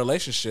 if you're in a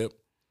relationship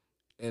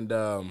and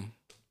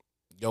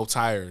your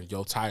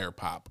tire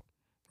pop,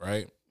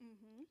 right?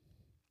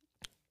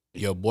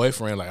 Your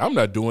boyfriend like, I'm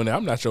not doing that.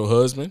 I'm not your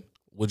husband.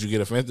 Would you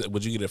get offended?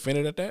 Would you get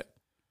offended at that?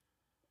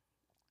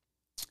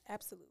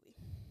 Absolutely.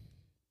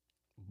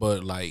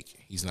 But like,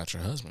 he's not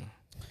your husband.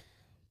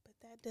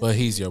 But But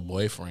he's your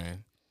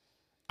boyfriend.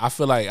 I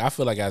feel like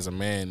as a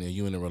man and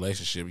you in a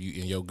relationship, and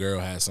your girl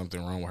has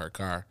something wrong with her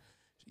car,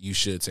 you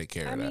should take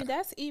care of that. I mean,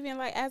 that's even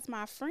like as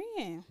my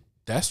friend.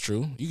 That's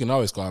true. You can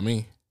always call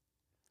me.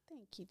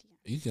 Thank you, Deon.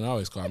 You can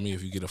always call me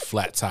if you get a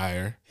flat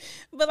tire.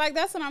 But like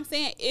that's what I'm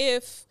saying.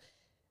 If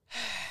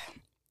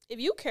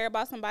you care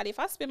about somebody, if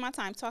I spend my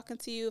time talking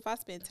to you, if I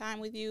spend time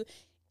with you,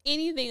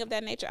 anything of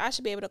that nature, I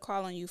should be able to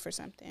call on you for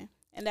something.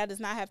 And that does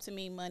not have to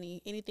mean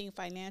money. Anything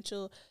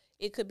financial,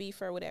 it could be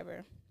for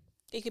whatever.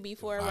 It could be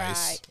for a ride.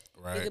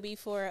 Right. It could be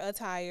for a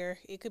tire.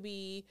 It could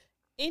be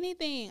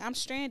anything. I'm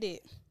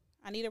stranded.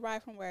 I need a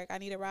ride from work. I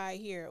need a ride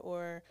here.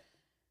 Or,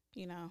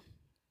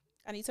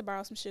 I need to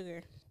borrow some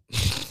sugar.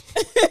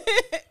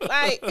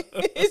 Like,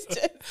 it's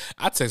just.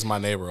 I text my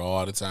neighbor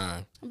all the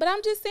time. But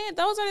I'm just saying,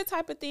 those are the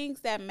type of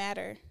things that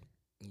matter.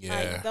 Yeah.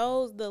 Like,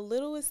 the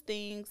littlest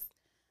things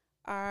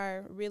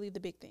are really the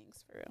big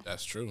things for real.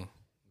 That's true.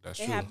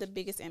 They have the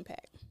biggest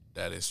impact.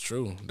 That is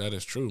true. That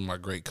is true, my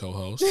great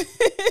co-host.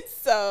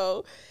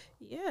 So,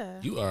 yeah.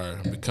 You are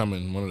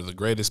becoming one of the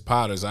greatest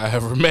potters I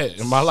ever met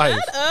in my life.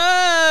 Shut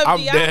up, I'm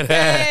Beyonce.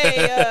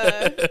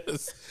 dead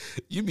ass.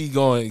 You be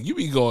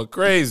going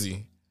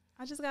crazy.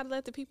 I just gotta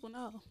let the people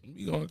know. You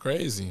be going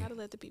crazy. Gotta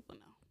let the people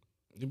know.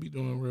 You be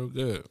doing real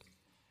good.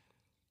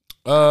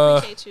 I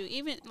appreciate you.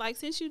 Even like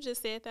since you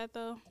just said that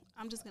though,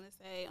 I'm just gonna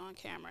say on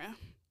camera.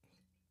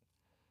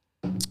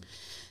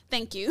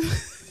 Thank you.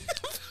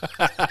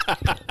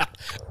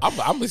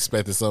 I'm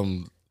expecting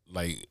something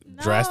like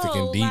drastic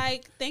and deep.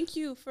 Like, thank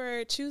you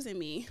for choosing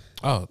me.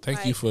 Oh,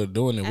 thank you for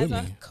doing it with as me.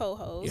 a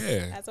co-host,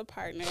 Yeah. as a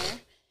partner,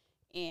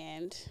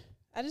 and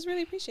I just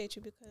really appreciate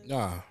you because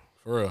Nah,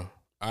 for real.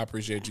 I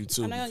appreciate you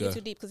too. I'm not gonna get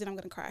too deep because then I'm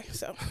gonna cry.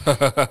 So,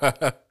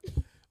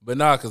 but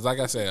nah, because like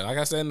I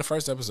said in the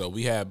first episode,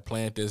 we had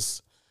planned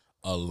this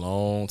a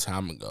long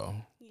time ago.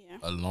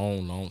 A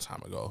long time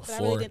ago. But I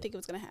really didn't think it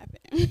was gonna happen,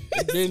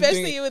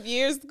 especially with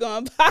years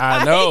going by.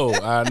 I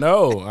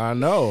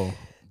know.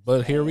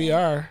 But here we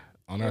are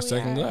on our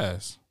second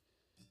glass.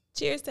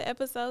 Cheers to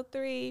episode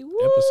 3. Woo!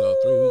 Episode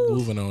 3. We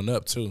moving on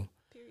up too.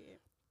 Period.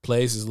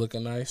 Place is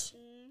looking nice.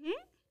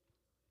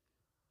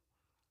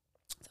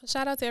 So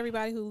shout out to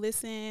everybody who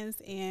listens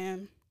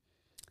and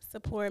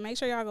support. Make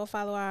sure y'all go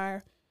follow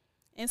our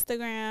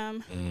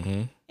Instagram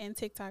and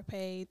TikTok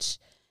page.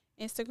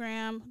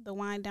 Instagram, The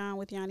Wind Down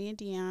with Yanni and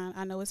Deon.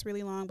 I know it's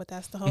really long, but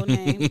that's the whole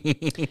name.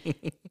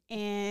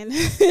 And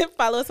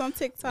follow us on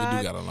TikTok. We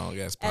do got a long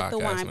ass podcast at The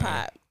Wine name.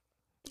 Pot.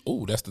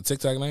 Ooh, that's the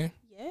TikTok name?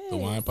 Yes. The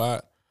Wine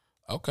Pot?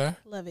 Okay.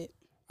 Love it.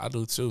 I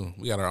do too.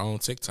 We got our own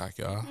TikTok,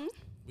 y'all.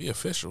 We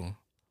official.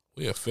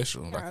 Like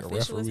a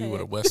referee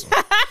with a whistle.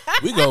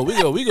 we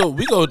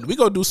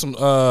go do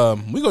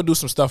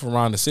some stuff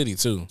around the city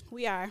too.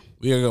 We are.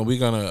 We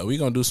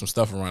gonna do some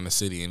stuff around the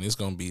city, and it's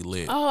gonna be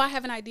lit. Oh, I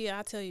have an idea.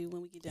 I'll tell you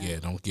when we get done. Yeah,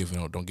 don't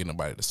get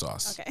nobody the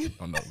sauce. Okay.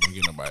 Don't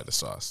get nobody the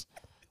sauce.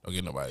 Don't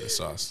get nobody the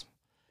sauce.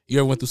 You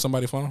ever went through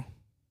somebody's phone?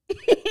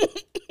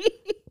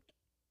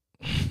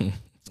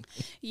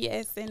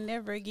 Yes, and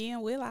never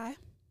again will I.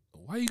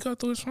 Why you go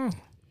through his phone?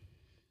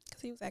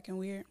 Because he was acting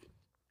weird.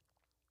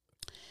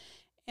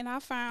 And I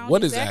found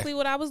What is exactly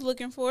what I was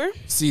looking for.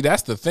 See,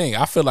 that's the thing.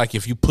 I feel like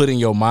if you put in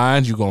your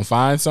mind you're gonna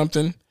find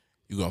something,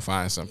 you're gonna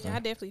find something. Yeah, I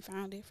definitely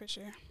found it for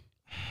sure.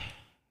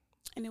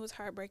 And it was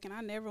heartbreaking.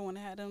 I never want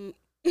to have them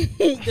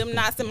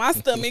knots in my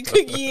stomach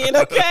again,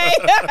 okay?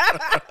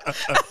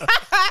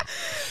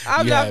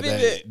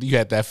 You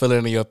had that feeling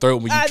in your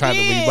throat when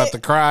you about to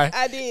cry.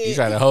 I did. You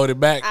tried to hold it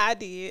back. I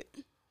did.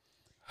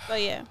 So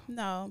yeah,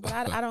 no, but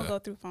I don't go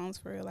through phones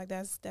for real. Like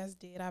that's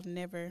dead. I've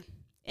never,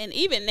 and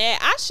even that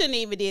I shouldn't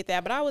even did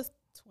that. But I was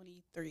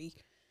 23,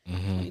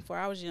 24.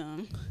 I was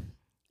young,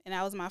 and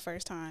that was my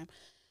first time.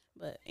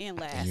 But and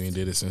last, And you ain't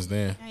did it since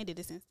then. I ain't did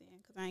it since then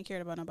because I ain't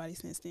cared about nobody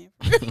since then.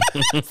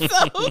 So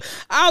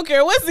I don't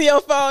care what's in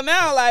your phone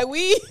now. Like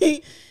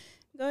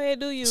go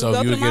ahead, do you So go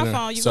if you through my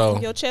getting-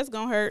 phone? Your chest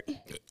gonna hurt.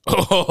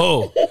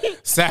 Oh,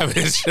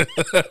 savage.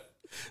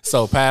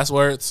 So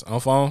passwords on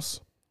phones.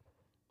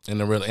 In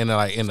a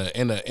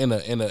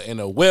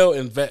well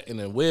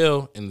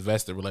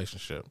invested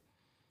relationship.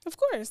 Of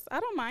course, I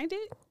don't mind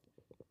it.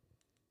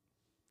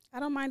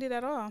 I don't mind it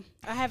at all.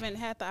 I haven't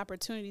had the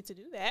opportunity to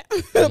do that,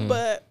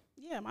 but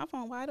yeah, my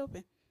phone wide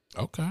open.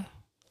 Okay.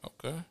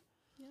 Yep.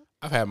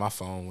 I've had my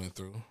phone went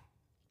through.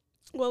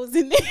 What was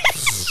in there?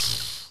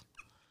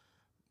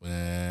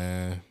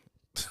 Man,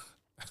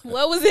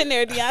 What was in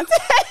there, Deontay?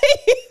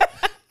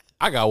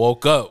 I got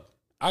woke up.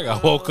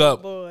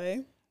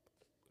 Boy.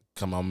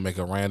 Come on, make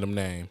a random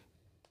name.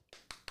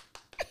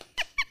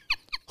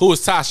 Who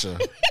is Tasha?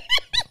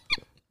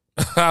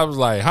 I was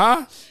like,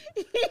 huh?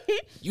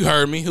 You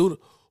heard me. Who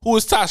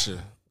is Tasha?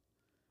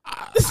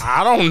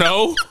 I don't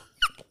know.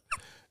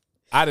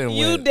 I didn't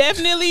You win.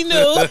 definitely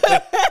knew.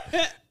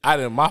 I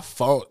didn't. My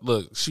phone.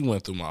 Look, she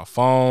went through my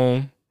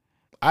phone.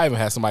 I even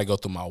had somebody go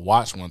through my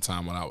watch one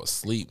time when I was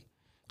asleep.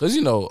 Because,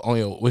 you know,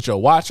 with your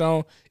watch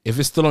on, if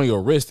it's still on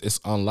your wrist, it's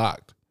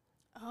unlocked.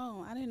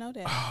 Oh, I didn't know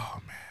that. Oh,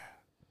 man.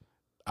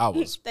 I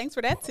was. Thanks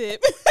for that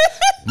tip.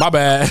 My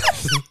bad.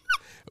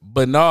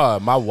 But no,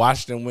 my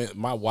watch done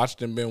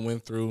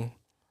went through.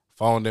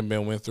 Phone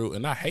done went through.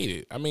 And I hate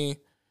it. I mean,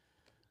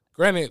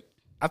 granted,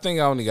 I think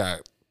I only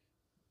got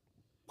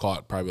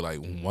caught probably like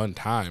one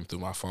time through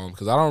my phone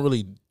because I don't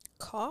really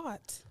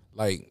Caught?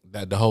 Like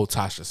that the whole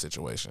Tasha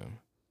situation.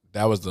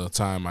 That was the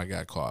time I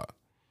got caught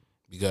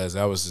because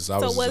that was just.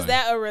 So was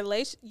that a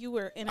relation? You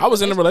were in. I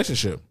was in a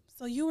relationship.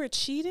 So you were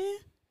cheating?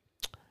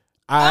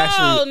 I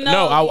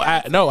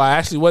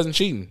actually wasn't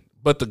cheating.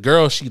 But the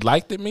girl, she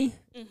liked me,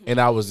 and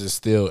I was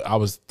still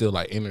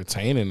like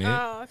entertaining it.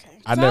 Oh, okay.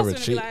 I so never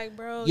cheated. cheated. Like,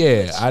 bro,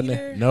 Yeah, I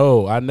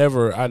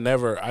never.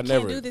 Can't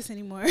do this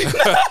anymore.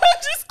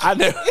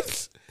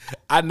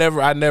 I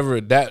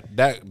never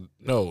that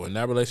no, in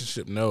that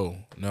relationship, no,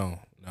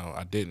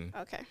 I didn't.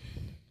 Okay.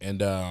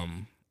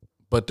 And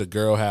but the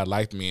girl had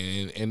liked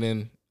me, and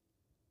then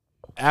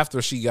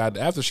after she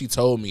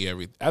told me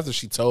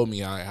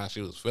how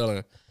she was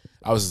feeling,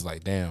 I was just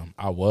like, damn,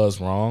 I was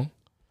wrong,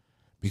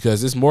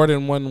 because it's more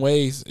than one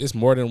way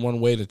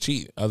to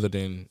cheat other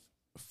than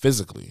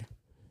physically.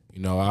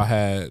 You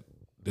know,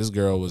 this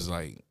girl was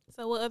like.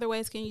 So what other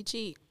ways can you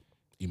cheat?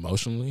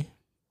 Emotionally.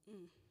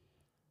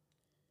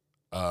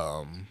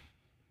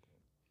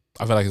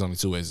 I feel like there's only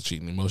two ways of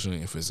cheating: emotionally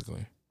and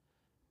physically.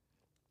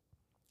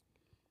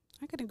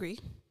 I could agree.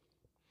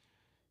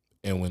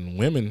 And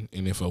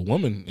if a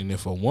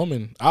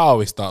woman, I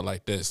always thought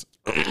like this.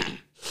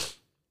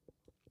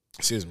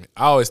 Excuse me.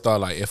 I always thought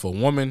like if a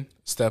woman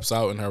steps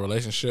out in her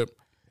relationship,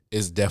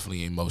 it's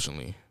definitely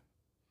emotionally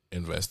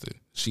invested.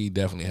 She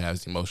definitely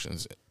has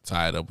emotions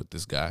tied up with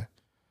this guy.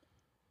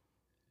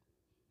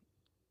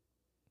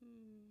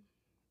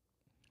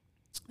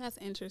 That's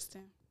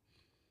interesting.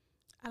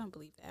 I don't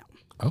believe that.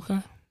 Okay.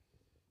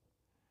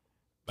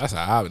 That's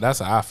how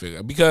I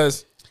figure,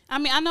 because I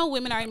mean, I know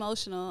women are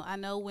emotional. I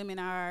know women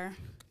are.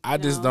 I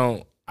just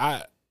don't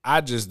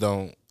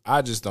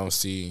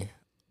see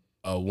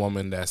a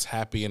woman that's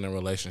happy in a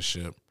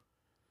relationship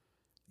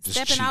just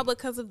Stepping cheat. out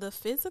because of the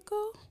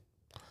physical.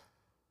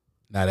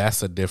 Now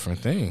that's a different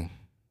thing.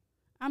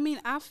 I mean,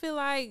 I feel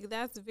like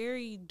that's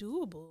very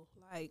doable.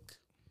 Like,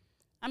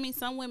 I mean,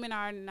 some women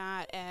are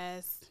not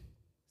as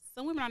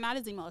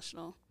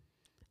emotional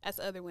as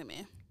other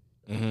women.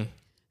 Mm-hmm.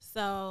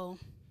 So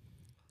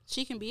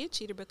she can be a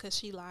cheater because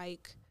she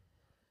like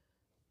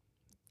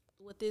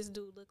what this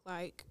dude look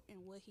like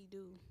and what he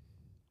do.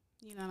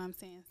 You know what I'm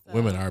saying? So,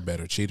 Women are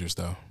better cheaters,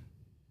 though.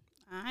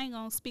 I ain't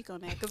gonna speak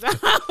on that because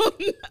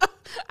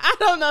I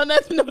don't know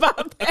nothing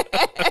about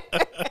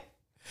that.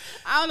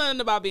 I don't know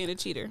nothing about being a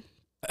cheater.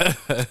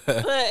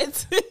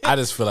 But I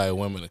just feel like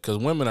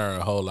women are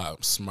a whole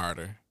lot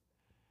smarter.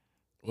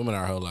 Women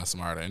are a whole lot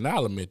smarter, and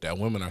I'll admit that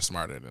women are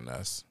smarter than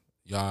us.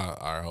 Y'all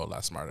are a whole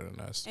lot smarter than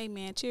us. hey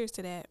man, cheers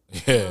to that.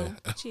 Yeah.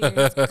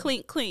 Cheers.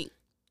 Clink, clink.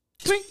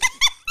 Clink.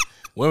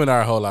 Women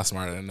are a whole lot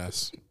smarter than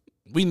us.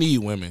 We need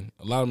women.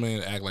 A lot of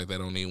men act like they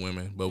don't need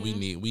women, but we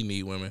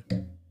need women.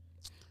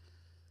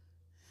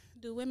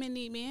 Do women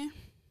need men?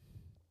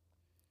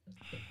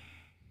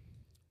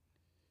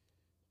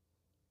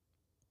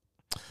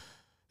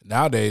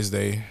 Nowadays,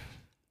 it's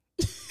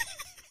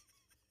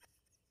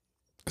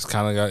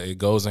kind of it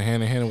goes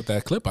hand in hand with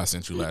that clip I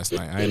sent you last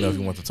night. I didn't know if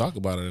you want to talk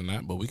about it or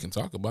not, but we can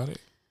talk about it.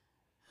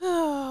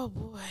 Oh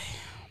boy.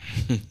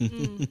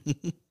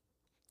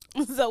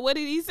 So what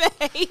did he say?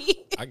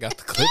 I got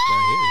the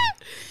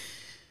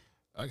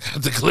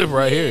clip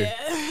right here.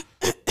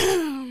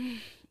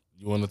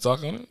 You want to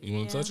talk on it? You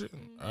want to touch it?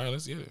 All right,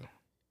 let's get it.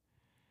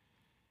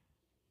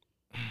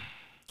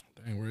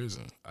 Dang, where is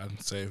it? I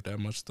didn't save that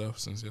much stuff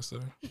since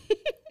yesterday.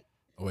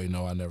 Oh wait,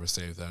 no, I never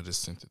saved that. I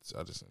just sent it to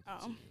you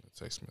in a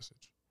text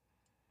message.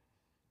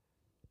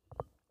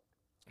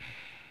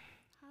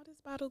 How this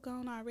bottle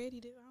gone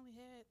already? I only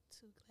had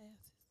 2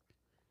 glasses.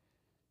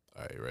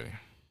 All right, you ready?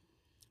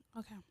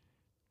 Okay.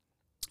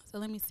 So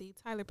let me see.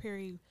 Tyler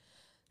Perry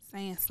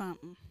saying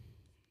something.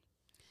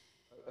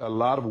 A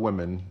lot of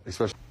women,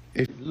 especially,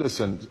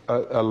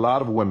 a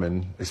lot of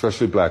women,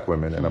 especially black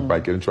women, and I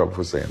might get in trouble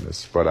for saying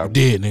this, but I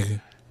did, nigga.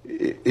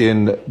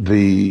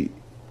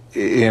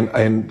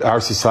 In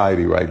our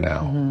society right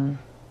now,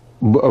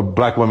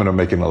 black women are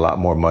making a lot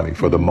more money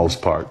for the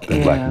most part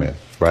than black men,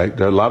 right?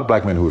 There are a lot of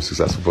black men who are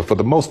successful, but for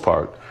the most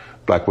part,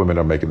 black women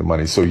are making the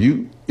money. So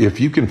if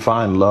you can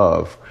find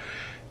love,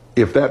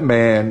 if that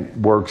man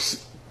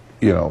works,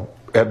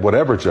 at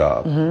whatever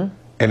job,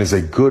 and is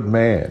a good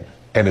man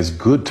and is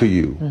good to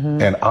you,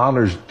 and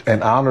honors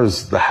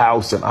the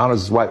house and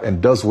honors his wife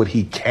and does what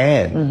he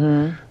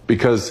can,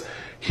 because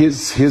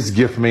His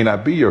gift may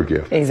not be your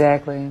gift.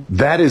 Exactly.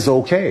 That is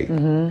okay.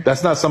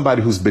 That's not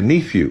somebody who's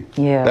beneath you.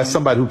 Yeah. That's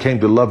somebody who came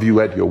to love you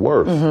at your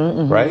worth,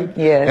 right?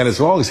 Yes. And as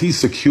long as he's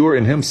secure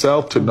in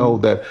himself to know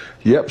that,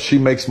 yep, she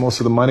makes most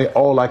of the money,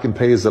 all I can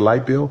pay is the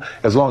light bill.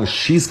 As long as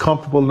she's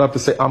comfortable enough to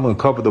say, I'm going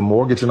to cover the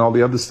mortgage and all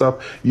the other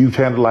stuff, you've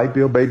handled the light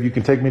bill, baby, you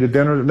can take me to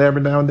dinner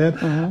every now and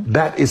then.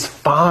 That is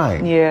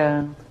fine.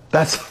 Yeah.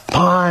 That's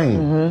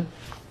fine.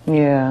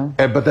 Yeah.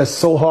 But that's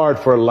so hard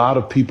for a lot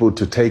of people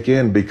to take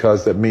in,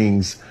 because that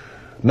means,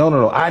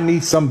 no, I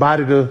need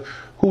somebody to,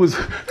 who is,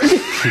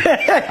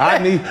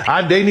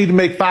 they need to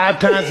make 5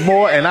 times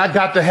more, and I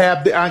got to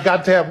have,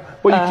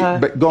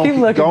 well,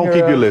 you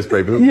keep your list,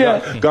 baby.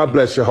 Yeah. God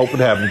bless you. Hope it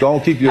happens. Go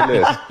on, keep your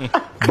list.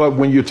 But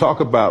when you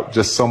talk about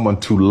just someone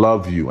to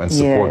love you and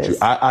support you,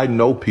 I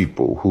know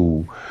people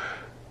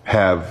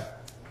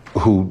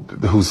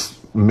whose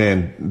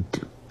men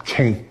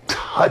can't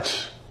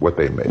touch what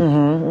they make.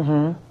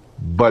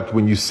 But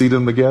when you see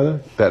them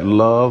together, that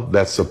love,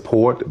 that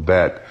support,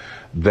 that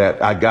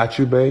I got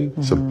you, babe,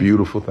 it's a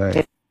beautiful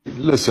thing.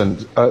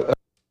 Listen. You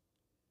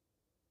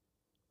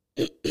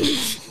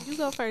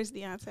go first,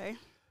 Deontay.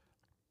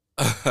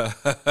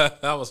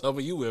 I was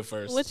hoping you went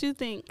first. What you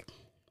think?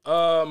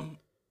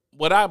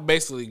 What I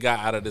basically got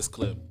out of this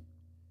clip,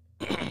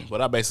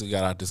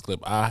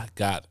 I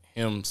got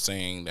him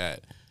saying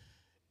that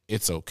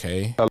it's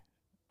okay.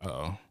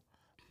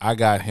 I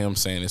got him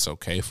saying it's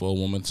okay for a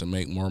woman to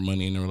make more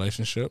money in a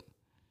relationship,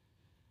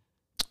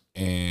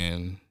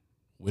 and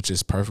which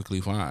is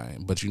perfectly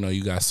fine. But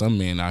you got some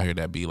men out here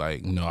that be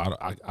like, no,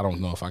 I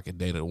don't know if I could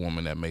date a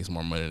woman that makes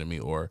more money than me,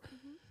 or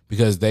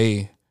because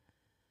I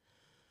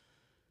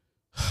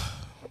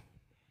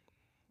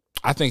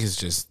think it's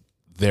just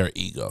their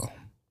ego,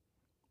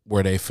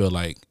 where they feel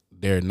like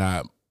they're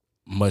not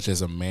much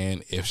as a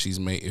man if she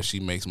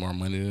makes more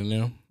money than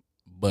them.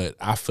 But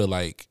I feel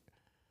like,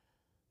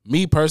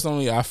 me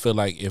personally, I feel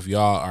like if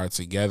y'all are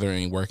together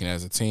and working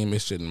as a team,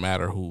 it shouldn't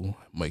matter who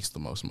makes the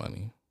most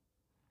money,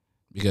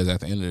 because at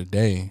the end of the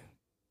day,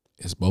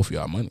 it's both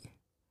y'all money.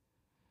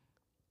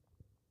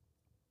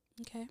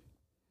 Okay.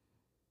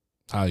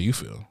 How do you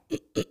feel?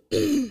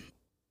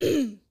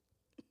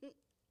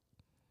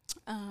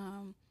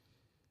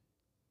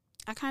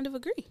 I kind of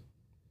agree.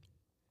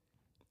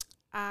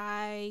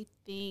 I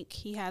think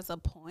he has a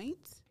point.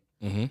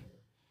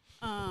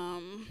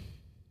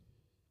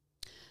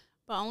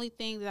 The only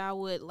thing that I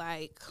would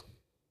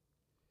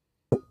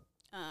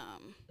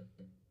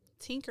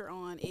tinker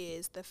on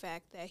is the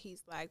fact that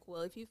he's like,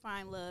 well, if you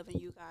find love and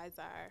he's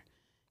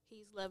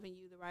loving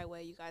you the right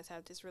way, you guys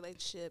have this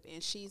relationship,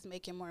 and she's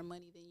making more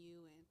money than you,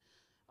 and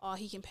all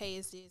he can pay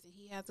is this, and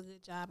he has a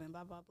good job, and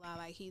blah, blah, blah,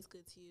 like he's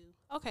good to you.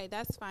 Okay,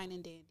 that's fine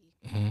and dandy.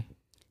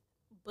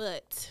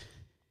 But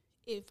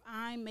if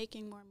I'm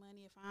making more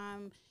money, if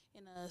I'm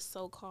in a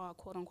so-called,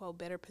 quote-unquote,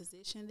 better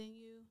position than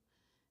you,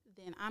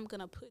 then I'm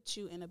going to put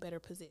you in a better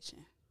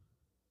position.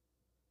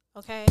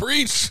 Okay?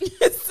 Preach!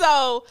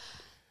 So,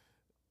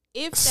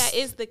 if that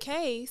is the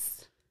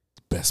case,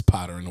 best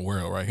potter in the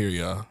world right here,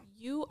 y'all.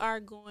 You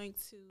are going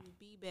to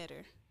be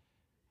better.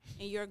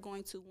 And you're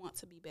going to want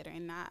to be better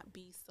and not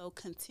be so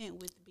content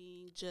with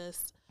being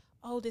just,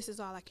 oh, this is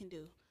all I can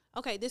do.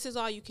 Okay, this is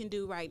all you can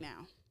do right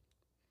now.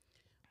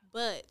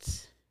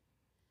 But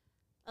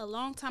a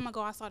long time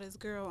ago, I saw this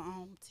girl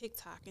on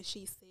TikTok, and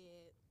she said,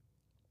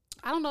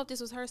 I don't know if this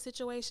was her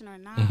situation or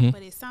not,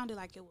 but it sounded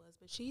like it was.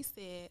 But she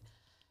said,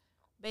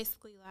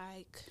 basically,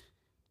 like,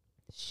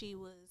 she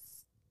was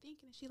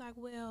thinking, she like,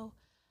 well,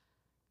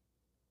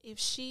 if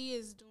she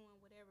is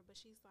doing whatever, but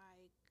she's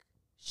like,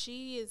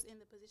 she is in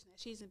the position that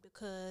she's in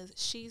because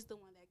she's the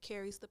one that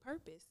carries the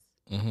purpose.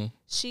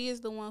 She is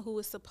the one who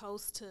is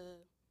supposed to,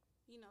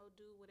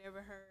 do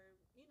whatever her,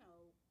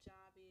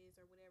 job is,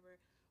 or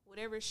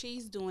whatever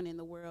she's doing in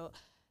the world.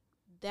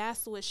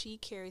 That's what she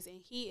carries,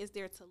 and he is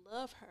there to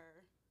love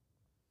her,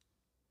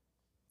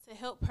 to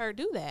help her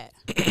do that.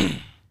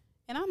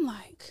 And I'm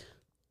like,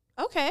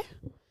 okay,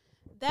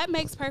 that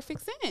makes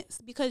perfect sense,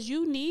 because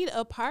you need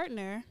a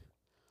partner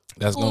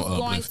that's who's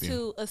going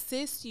to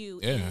assist you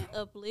and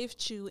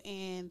uplift you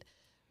and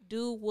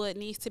do what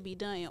needs to be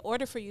done in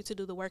order for you to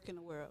do the work in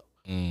the world.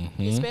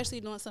 Especially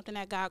doing something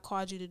that God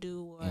called you to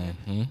do, or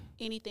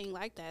anything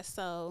like that.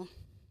 So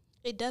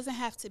it doesn't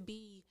have to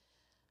be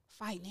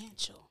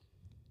financial.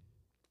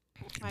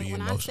 Like,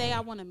 when I say I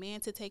want a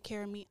man to take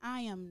care of me,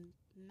 I am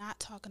not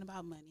talking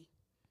about money.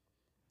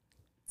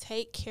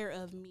 Take care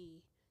of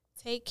me.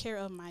 Take care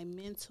of my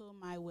mental,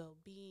 my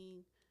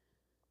well-being,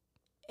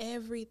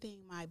 everything,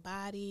 my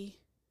body.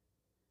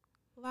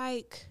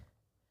 Like,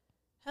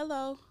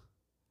 hello.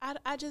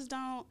 I just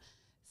don't.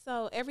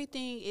 So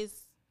everything is,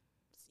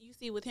 you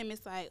see with him,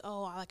 it's like,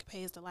 oh, all I can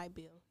pay is the light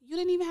bill. You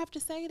didn't even have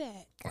to say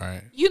that.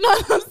 Right. You know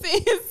what I'm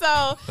saying?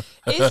 So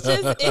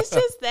it's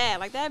just that.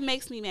 Like, that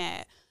makes me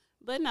mad.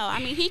 But no, I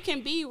mean, he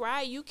can be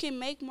right. You can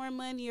make more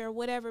money or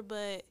whatever,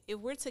 but if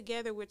we're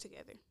together, we're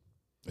together.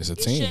 It's a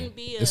team. Shouldn't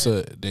be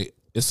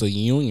it's a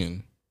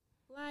union.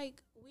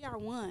 Like, we are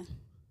one.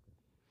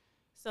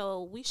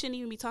 So we shouldn't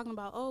even be talking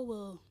about, oh,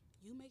 well,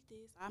 you make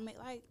this, I make,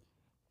 like,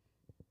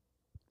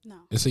 No.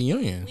 It's a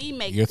union. We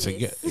make You're this.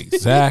 together.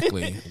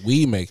 Exactly.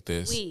 We make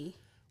this.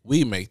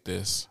 We make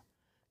this.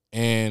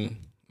 And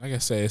like I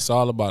said, it's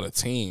all about a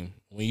team.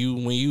 When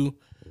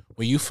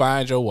you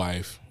find your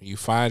wife, you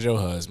find your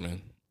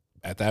husband,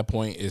 at that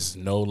point it's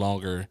no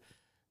longer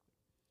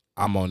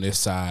I'm on this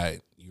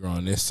side, you're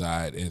on this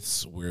side.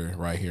 It's we're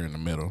right here in the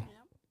middle. Yep.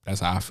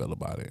 That's how I feel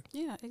about it.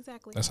 Yeah,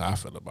 exactly. That's how I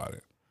feel about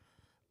it.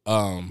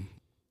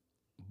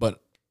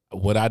 But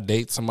would I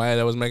date somebody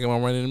that was making more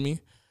money than me?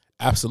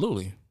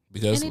 Absolutely.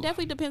 Because and it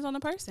definitely depends on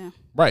the person.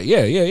 Right,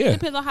 yeah. It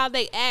depends on how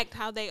they act,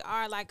 how they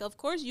are. Like, of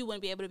course, you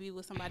wouldn't be able to be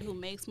with somebody who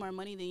makes more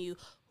money than you,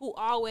 who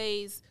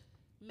always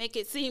make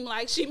it seem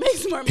like she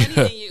makes more money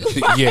than you.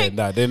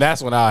 Like, then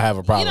that's when I'll have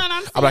a problem. You know what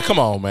I'm saying? I'm like, come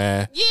on,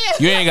 man. Yeah.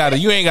 You ain't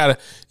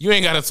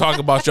gotta talk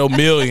about your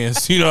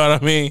millions. You know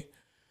what I mean?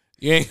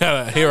 You ain't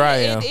gotta. Here I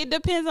am. It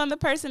depends on the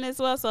person as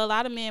well. So a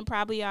lot of men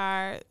probably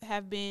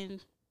have been,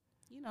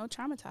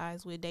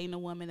 traumatized with dating a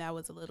woman that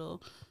was a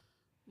little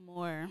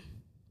more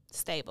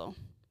stable.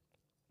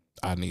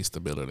 I need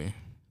stability.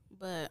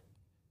 But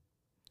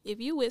if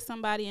you with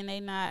somebody and they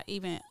not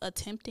even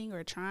attempting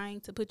or trying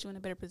to put you in a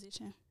better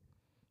position,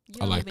 you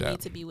don't even need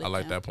to be with them. I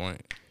like that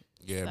point.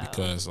 Yeah,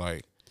 because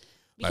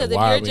if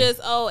you're just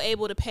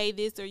able to pay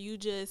this, or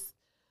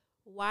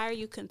why are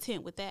you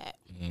content with that?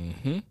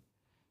 Mm-hmm.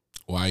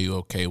 Why are you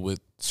okay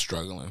with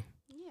struggling?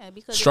 Yeah,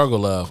 because struggle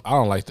love. I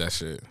don't like that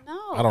shit.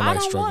 No, I don't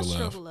like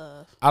struggle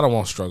love. I don't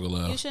want struggle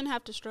love. You shouldn't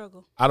have to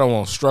struggle. I don't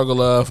want struggle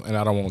love, and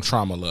I don't want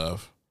trauma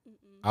love.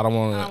 I don't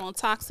want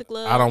toxic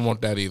love. I don't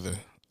want that either.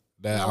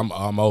 Nope.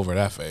 I'm over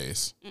that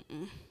phase.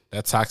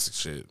 That toxic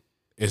shit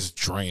is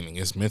draining.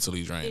 It's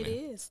mentally draining.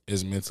 It is.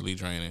 It's mentally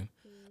draining.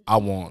 I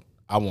want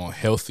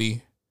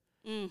healthy.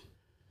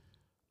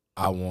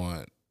 I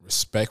want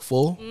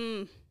respectful.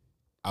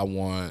 I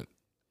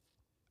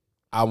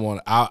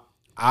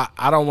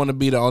don't want to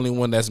be the only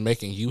one that's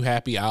making you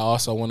happy. I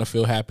also want to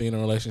feel happy in a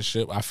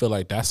relationship. I feel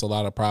like that's a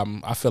lot of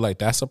problem. I feel like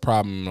that's a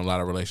problem in a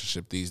lot of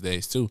relationships these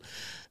days too.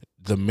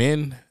 The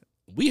men,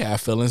 we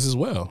have feelings as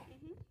well.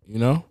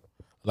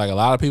 Like a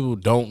lot of people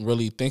don't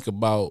really think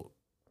about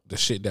the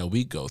shit that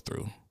we go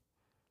through.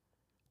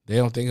 They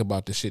don't think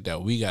about the shit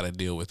that we got to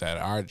deal with at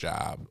our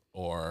job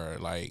or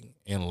like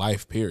in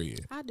life,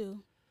 period. I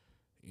do.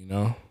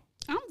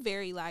 I'm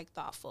very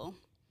thoughtful.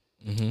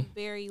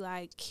 Very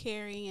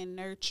caring and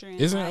nurturing.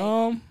 Isn't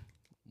I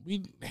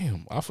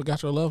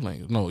forgot your love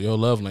language. No, your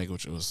love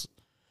language was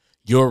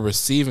your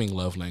receiving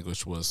love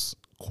language was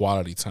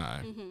quality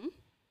time.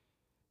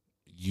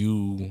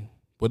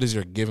 What is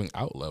your giving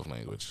out love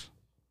language?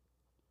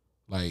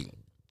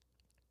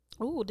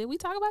 Oh, did we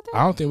talk about that?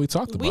 I don't think we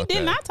talked about that. We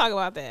did not talk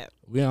about that.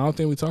 I don't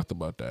think we talked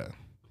about that.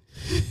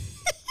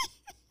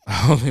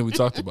 I don't think we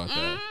talked about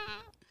that.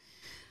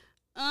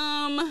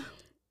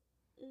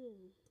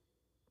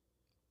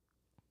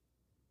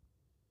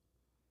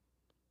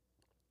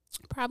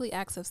 Probably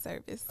acts of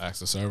service.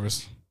 Acts of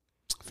service?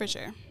 For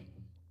sure.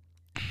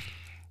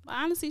 But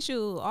honestly,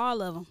 shoot,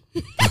 all of them.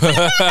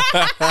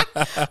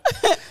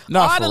 No,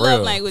 all for the real,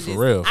 love languages.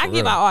 For real, I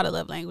give out all the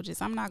love languages.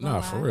 I'm not going to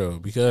lie. For real.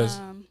 Because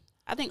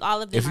I think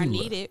all of them are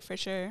needed, for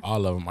sure.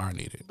 All of them are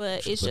needed.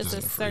 But it's just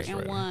a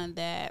certain one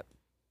that,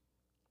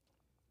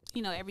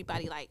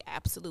 everybody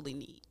absolutely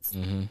needs.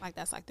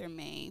 That's their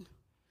main,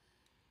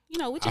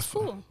 which is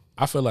cool.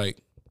 I feel like,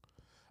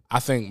 I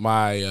think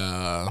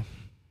my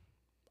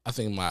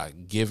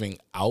giving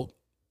out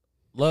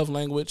love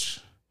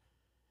language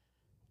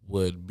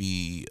would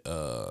be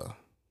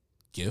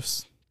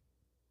gifts.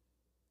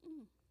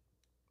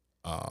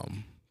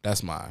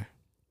 That's mine.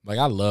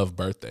 I love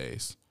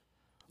birthdays.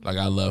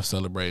 I love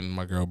celebrating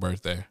my girl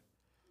birthday.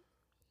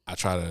 I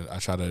try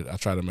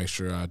to make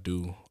sure I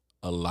do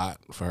a lot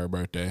for her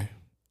birthday.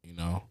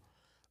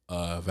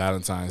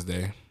 Valentine's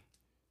Day.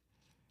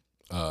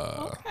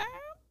 Okay.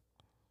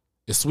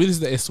 It's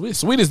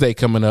Sweetest Day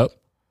coming up.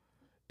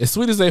 It's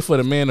Sweetest Day for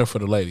the men or for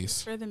the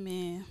ladies? For the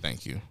men.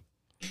 Thank you.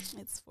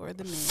 It's for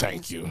the men.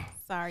 Thank you.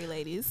 Sorry,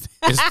 ladies.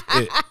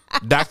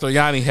 Dr.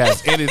 Yanni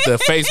has ended the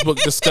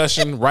Facebook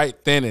discussion right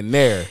then and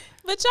there.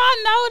 But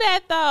y'all know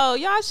that, though.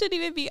 Y'all shouldn't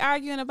even be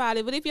arguing about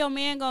it. But if your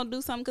man going to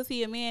do something because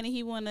he a man and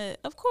he want to,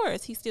 of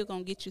course, he's still going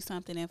to get you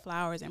something and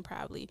flowers and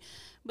probably.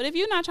 But if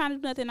you're not trying to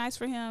do nothing nice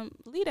for him,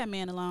 leave that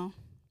man alone.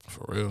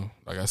 For real.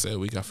 Like I said,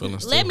 we got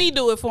feelings Let too. me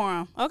do it for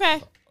him,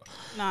 okay?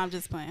 No, I'm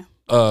just playing.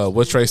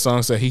 What Trey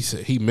Songz said?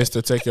 He missed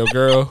to take your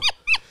girl.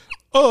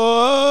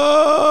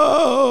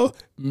 Oh,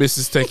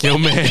 Mrs. Take Your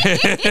Man.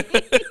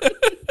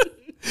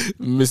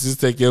 Mrs.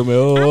 Take Your Man.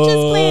 Oh. I'm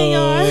just playing,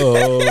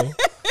 y'all.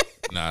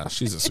 Nah,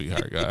 she's a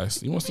sweetheart,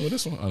 guys. You want some of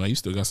this one? Oh, no, you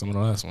still got some of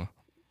the last one.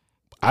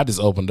 I just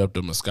opened up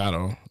the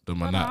Moscato.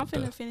 I'm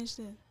finna finish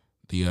this.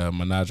 The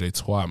Menage a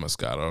Trois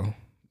Moscato.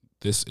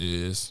 This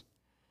is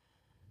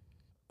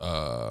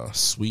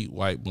sweet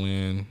white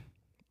blend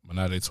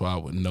Menage a Trois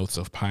with notes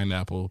of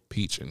pineapple,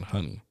 peach, and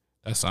honey.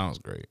 That sounds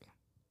great.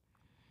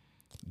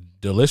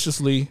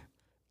 Deliciously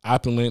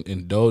opulent,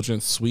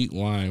 indulgent, sweet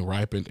wine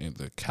ripened in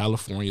the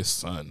California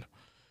sun.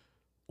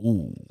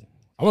 Ooh.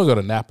 I want to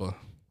go to Napa.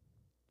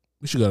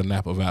 We should go to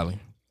Napa Valley.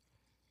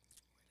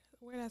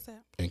 that's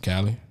at? In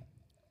Cali.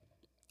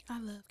 I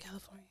love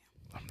California.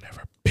 I've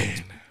never been.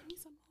 Give me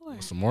some more.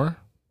 Want some more?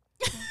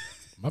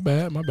 My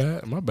bad.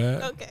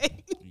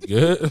 Okay. You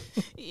good?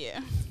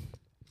 Yeah.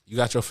 You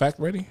got your fact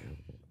ready?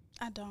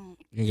 I don't.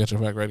 You got your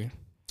fact ready?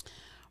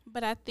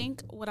 But I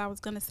think what I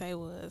was going to say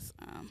was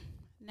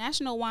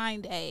National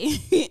Wine Day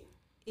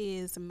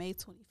is May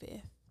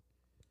 25th.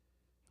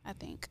 I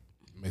think.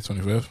 May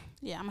 25th?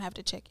 Yeah, I'm going to have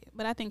to check it.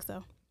 But I think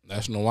so.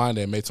 National Wine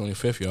Day, May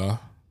 25th, y'all.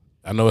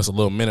 I know it's a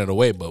little minute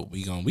away, but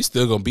we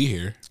still gonna be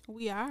here.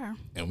 We are.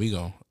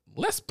 And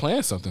let's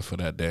plan something for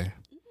that day.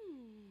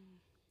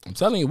 I'm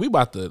telling you, we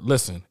about to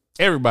listen.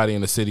 Everybody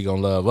in the city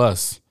gonna love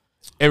us.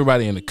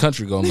 Everybody in the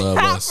country gonna love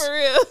us. For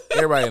real.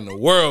 Everybody in the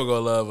world gonna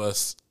love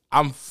us.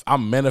 I'm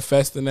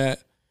manifesting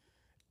that,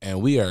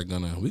 and we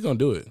gonna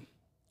do it.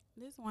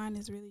 This wine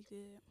is really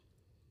good.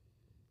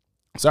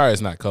 Sorry,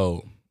 it's not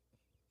cold.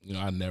 You know,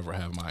 I never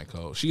have mine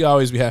cold. She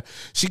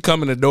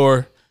come in the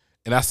door,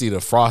 and I see the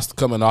frost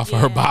coming off of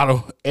her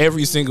bottle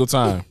every single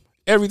time.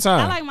 Every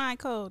time. I like mine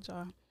cold,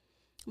 y'all.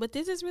 But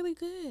this is really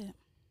good.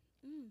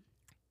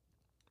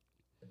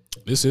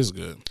 This is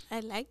good.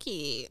 I like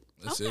it.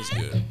 This is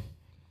good.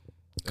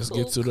 Let's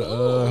get to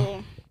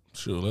the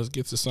let's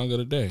get to song of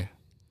the day.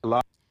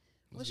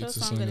 What's your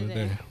song of the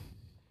day?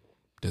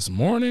 This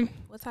morning,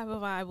 what type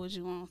of vibe was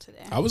you on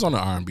today? I was on an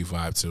R&B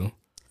vibe too.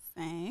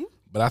 Same.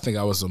 But I think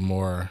I was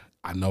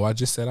I know I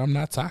just said I'm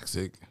not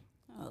toxic.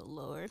 Oh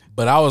Lord.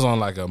 But I was on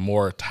like a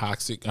more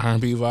toxic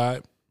R&B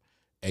vibe,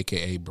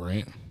 aka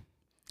Brent.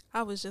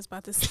 I was just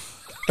about to say.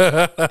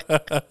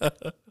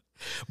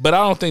 But I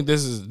don't think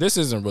this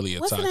isn't really a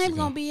What's toxic. What's the name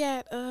gonna be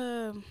at?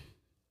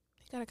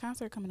 He got a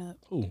concert coming up.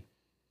 Who?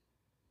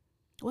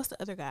 What's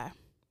the other guy?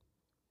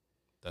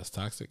 That's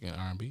toxic in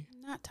R&B?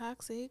 Not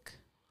toxic.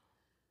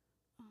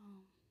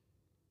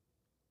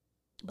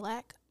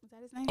 Black. Is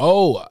that his name?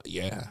 Oh,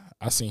 yeah.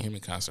 I seen him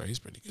in concert. He's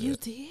pretty good. You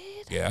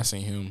did? Yeah, I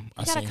seen him.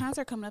 He got a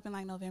concert coming up in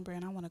like November,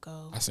 and I want to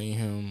go. I seen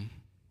him,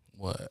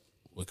 with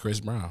Chris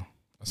Brown.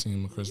 I seen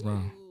him with Chris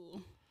Brown.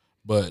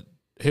 But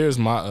here's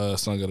my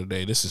song of the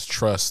day. This is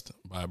Trust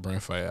by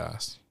Brent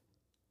Faiyaz.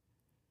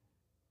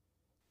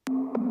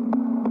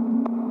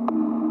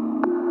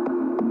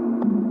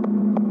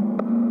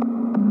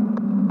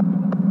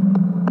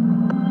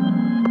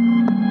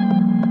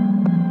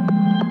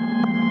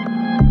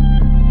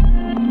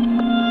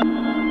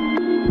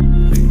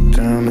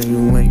 Down and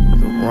you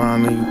ain't,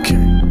 around and you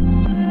can't.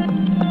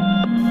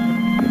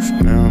 If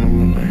down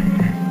on the way.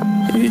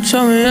 You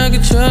told me I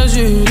could trust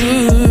you,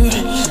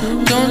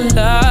 don't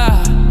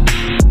lie.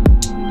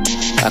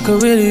 I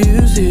could really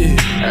use it.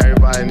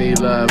 Everybody need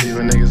love,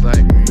 even niggas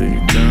like me.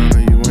 You down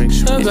and you ain't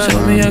sure. You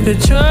told me I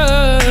could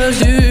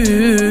trust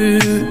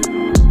you,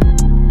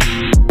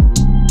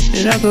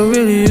 and I could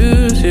really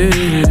use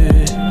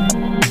it.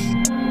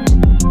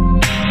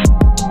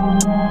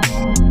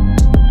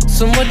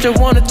 So much I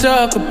wanna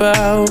talk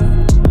about,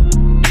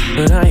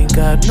 but I ain't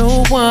got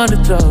no one to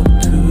talk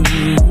to.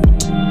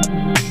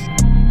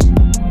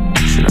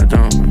 Shit, I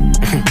don't.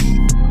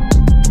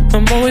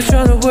 I'm always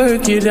trying to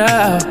work it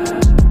out,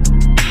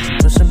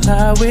 but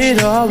somehow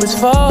it always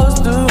falls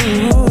through.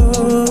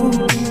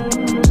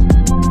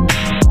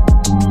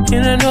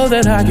 And I know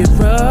that I get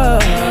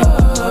rough,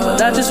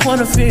 but I just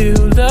wanna feel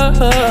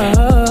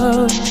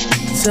love.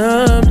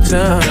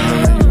 Sometimes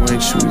you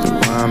ain't sweet the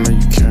rhyme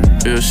and you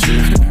can't feel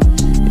shit.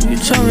 You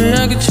told me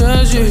I could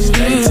trust you,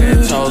 stay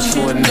 10 toes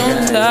for a nigga.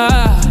 Don't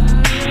lie,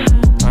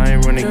 I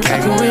ain't running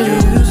cap on you.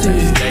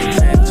 Stay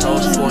 10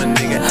 toes for a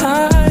nigga. I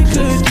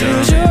could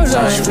use your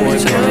love, you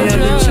told me I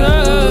could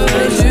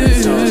trust you,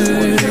 so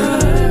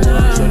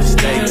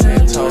stay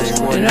 10 toes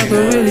for a nigga. And I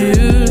could really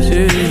use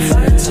it.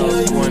 10 toes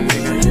for a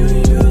nigga.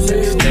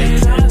 Stay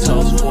 10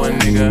 toes for a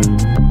nigga.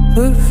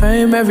 With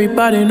fame,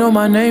 everybody know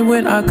my name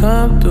when I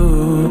come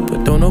through,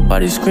 but don't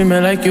nobody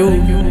screaming like you.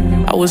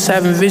 I was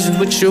having visions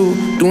with you,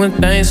 doing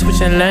things,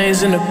 switching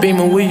lanes in the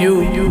Beamer with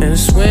you, and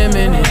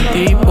swimming in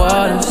deep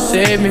water,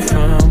 save me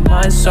from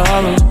my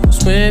sorrows.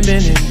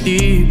 Swimming in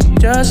deep,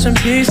 just some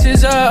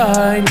pieces all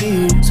I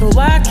need. So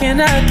why can't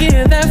I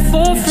give that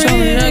for free? Tell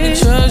me I can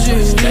trust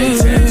you, stay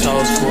 10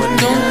 toes for a nigga.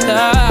 Don't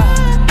lie,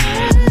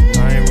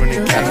 I ain't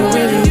running cap, I could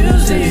really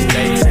use it.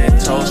 Stay 10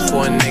 toes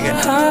for a nigga.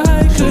 I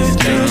could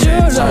use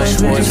your love,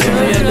 tell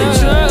me I can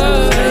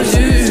trust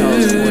you,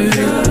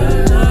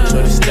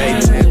 so stay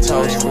 10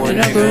 toes for a nigga. And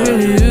I could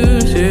really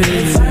use it.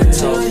 10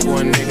 toes for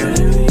a nigga.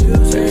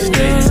 Stay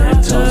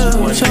 10 toes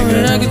for a nigga. Tell me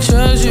I can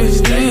trust you.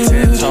 Stay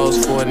 10 toes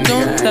for a nigga.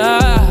 Don't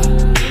lie,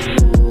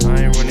 I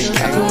ain't running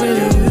cap, I could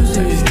really use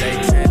it. Stay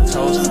 10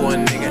 toes for a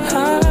nigga. I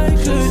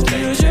could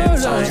use your love,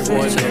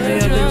 tell me I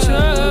can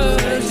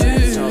trust you,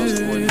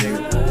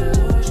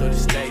 so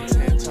stay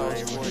 10 toes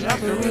for a nigga. I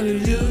could really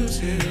use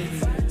it.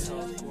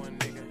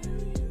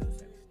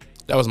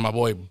 That was my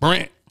boy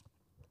Brent.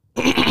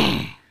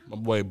 My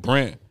boy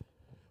Brent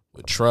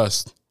with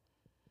Trust.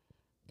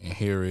 And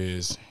here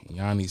is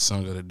Yanni's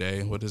song of the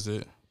day. What is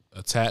it?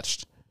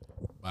 Attached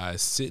by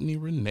Sydney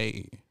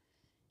Renae.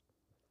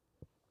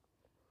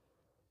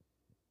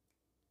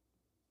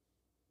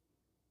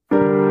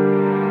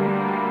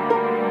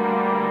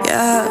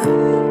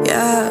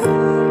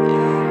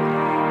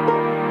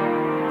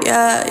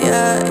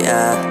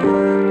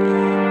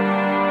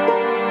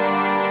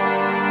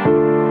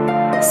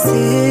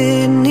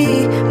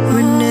 Sydney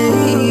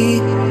Renae.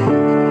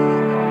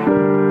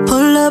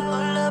 Pull up,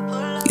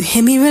 you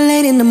hear me real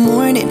late in the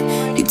morning.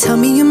 You tell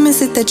me you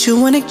miss it, that you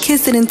wanna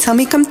kiss it, and tell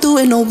me come through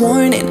with no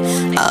warning.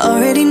 I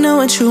already know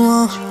what you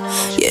want.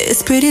 Yeah,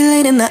 it's pretty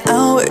late in the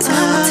hours.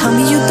 Tell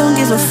me you don't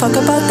give a fuck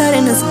about that,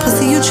 and this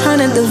pussy you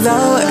tryna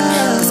devour.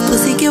 This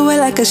pussy get wet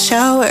like a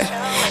shower.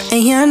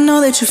 And yeah, I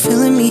know that you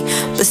feeling me,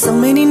 but so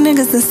many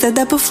niggas done said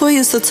that before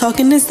you, so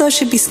talking this stuff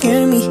should be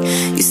scaring me.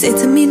 You say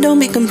to me, don't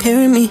be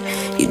comparing me.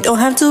 You don't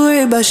have to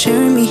worry about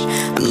sharing me.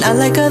 I'm not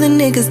like other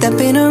niggas that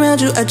been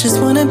around you. I just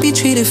wanna be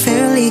treated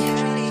fairly.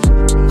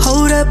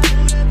 Hold up,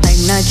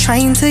 I'm not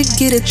trying to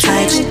get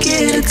attached.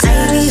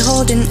 I be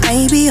holding,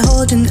 I be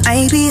holding,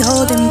 I be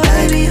holding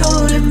back.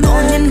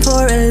 Longing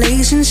for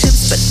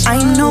relationships, but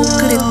I'm no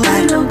good at that.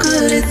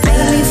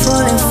 I be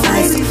falling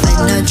fast.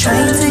 I'm not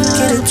trying to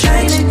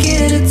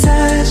get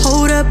attached.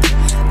 Hold up,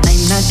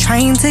 I'm not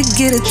trying to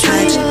get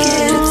attached.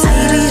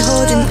 I be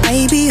holding,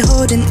 I be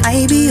holding,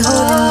 I be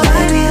holding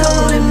back.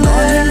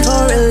 Longing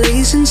for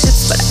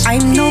relationships, but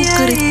I'm no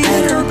good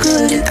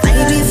at that.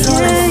 I be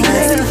falling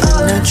fast.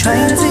 I'm not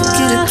trying to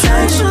get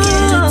attached.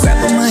 Grab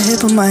on my hip,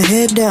 put my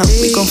head down.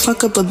 We gon'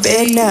 fuck up a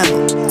bed now.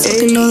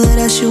 Talking all of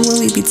that shit when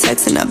we be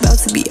texting. I'm about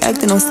to be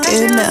acting all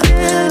scared now.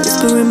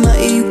 Whisper in my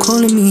ear, you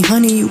calling me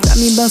honey. You got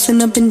me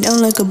bouncing up and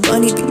down like a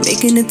bunny. Be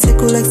making it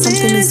tickle like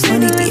something is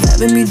funny. Be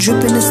having me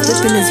dripping and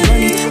slipping, it's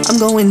funny. I'm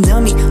going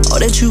dummy.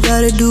 All that you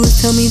gotta do is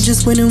tell me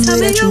just when and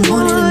where that you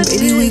want it. And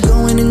baby, we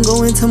going and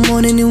going till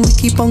morning, and we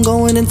keep on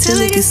going until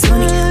it gets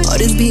sunny. All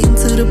this beating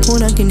to the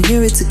point I can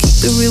hear it. To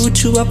keep it real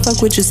with you, I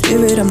fuck with your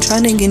spirit. I'm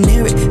trying to get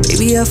near it.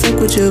 Baby, I fuck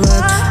with your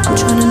vibe. I'm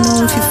trying to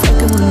know if you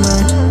fucking with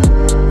mine.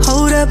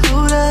 Hold up,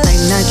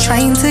 I'm not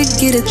trying to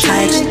get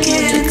attached.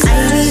 I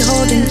be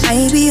holding,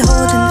 I be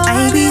holding,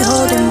 I be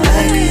holding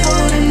back.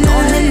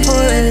 Longing for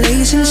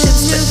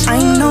relationships, but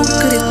I'm no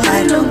good at that.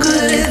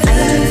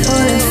 I be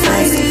falling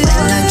fast.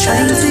 I'm not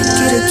trying to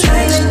get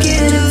attached.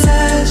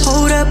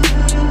 Hold up,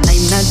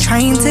 I'm not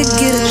trying to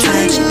get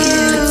attached.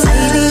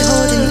 I be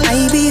holding,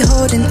 I be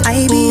holding,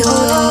 I be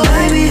holding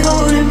back.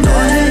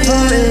 Longing for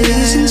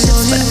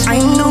relationships, but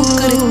I'm no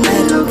good at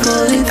that. I be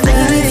falling fast.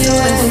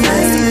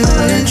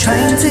 I'm not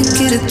trying to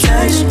get attached.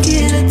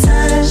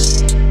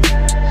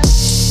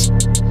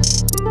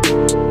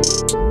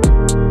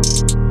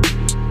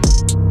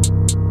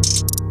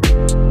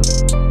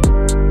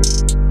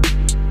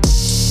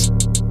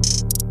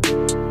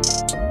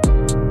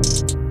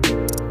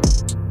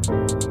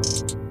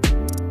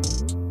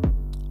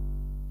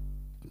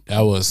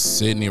 That was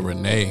Sydney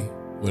Renae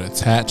with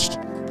Attached.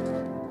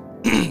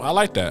 I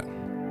like that.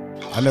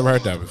 I never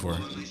heard that before.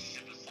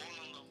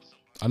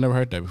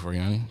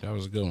 Yanni. That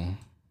was a good one.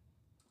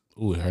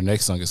 Ooh, her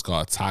next song is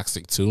called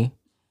Toxic 2.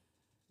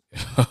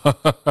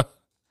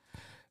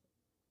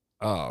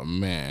 Oh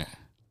man.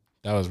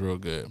 That was real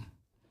good.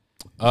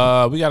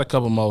 We got a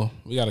couple more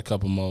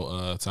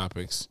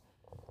topics.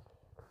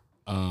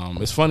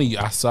 It's funny,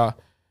 I saw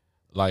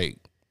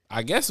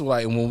I guess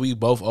like when we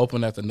both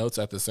open at the notes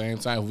at the same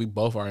time, if we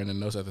both are in the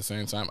notes at the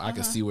same time, I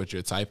can see what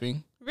you're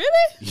typing.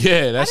 Really?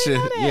 Yeah, that shit.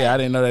 Yeah, I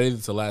didn't know that either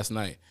till last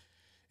night.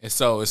 And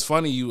so it's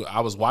funny,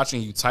 I was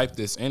watching you type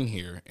this in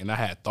here, and I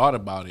had thought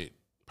about it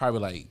probably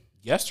like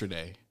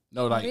yesterday.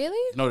 No, like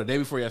really? No, the day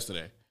before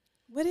yesterday.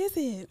 What is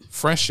it?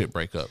 Friendship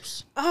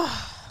breakups.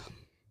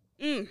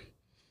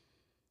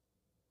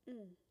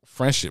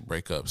 Friendship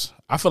breakups.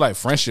 I feel like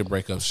friendship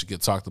breakups should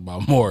get talked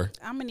about more.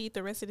 I'm gonna need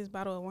the rest of this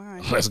bottle of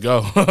wine. Let's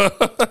go.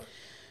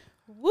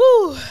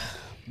 Woo.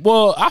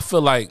 Well, I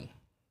feel like.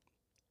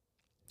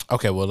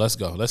 Okay, well, let's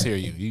go. Let's hear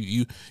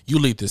you. You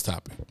lead this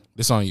topic.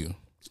 This on you.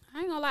 I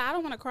ain't gonna lie, I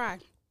don't want to cry.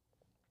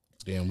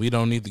 Then we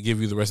don't need to give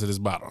you the rest of this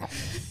bottle.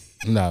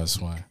 No, it's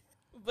fine.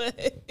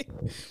 But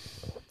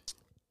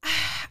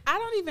I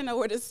don't even know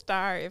where to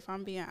start, if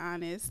I'm being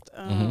honest.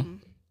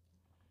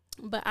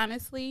 But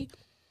honestly,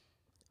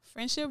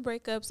 friendship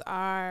breakups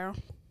are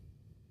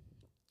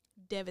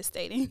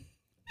devastating.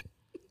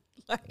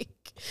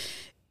 Like,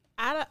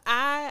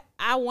 I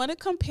want to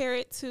compare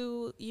it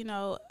to,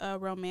 a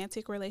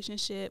romantic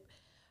relationship,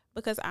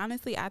 because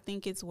honestly, I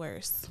think it's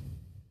worse.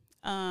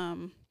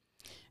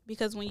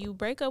 Because when you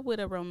break up with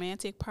a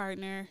romantic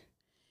partner,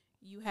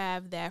 you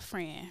have that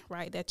friend,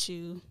 right, that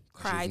you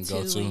cry to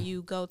and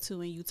you go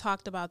to and you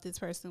talked about this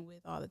person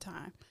with all the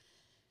time.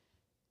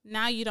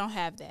 Now you don't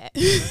have that.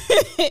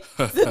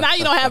 Now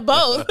you don't have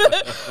both,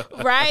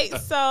 right?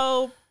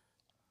 So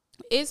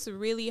it's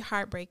really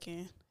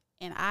heartbreaking.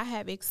 And I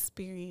have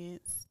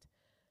experienced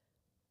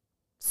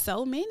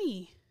so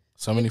many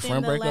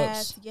friend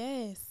breakups?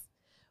 Yes,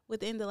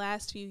 within the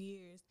last few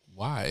years.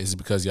 Why? Is it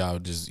because y'all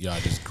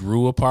just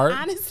grew apart?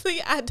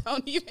 Honestly, I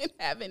don't even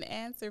have an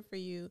answer for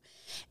you.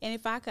 And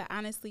if I could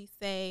honestly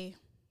say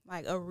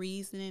like a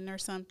reasoning or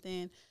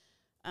something,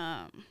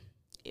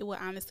 it would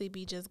honestly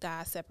be just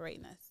God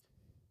separating us.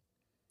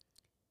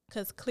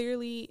 Because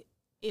clearly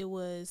it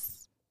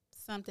was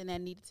something that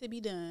needed to be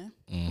done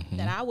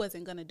that I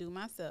wasn't going to do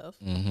myself.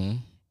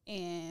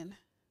 And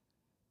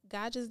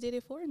God just did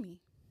it for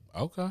me.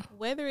 Okay.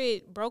 Whether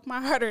it broke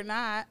my heart or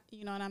not,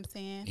 you know what I'm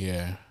saying?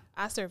 Yeah.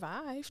 I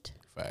survived.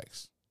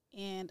 Facts.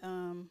 And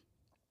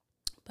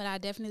but I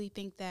definitely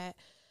think that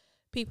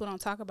people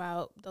don't talk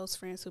about those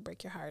friends who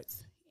break your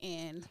hearts.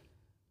 And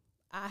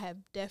I have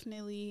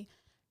definitely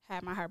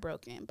had my heart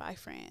broken by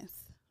friends.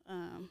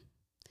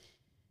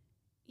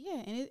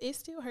 Yeah, and it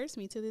still hurts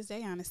me to this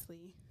day,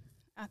 honestly.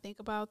 I think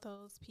about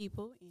those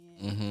people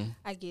and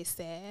I get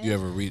sad. You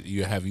ever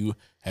have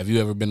you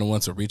ever been the one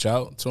to reach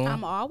out to them?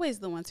 I'm always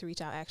the one to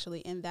reach out,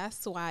 actually, and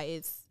that's why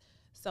it's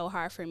so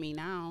hard for me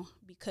now,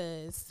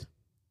 because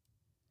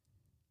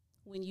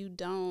when you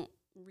don't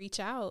reach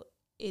out,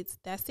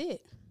 that's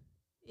it.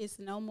 It's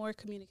no more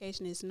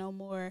communication. It's no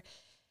more,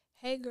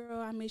 hey girl,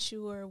 I miss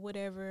you, or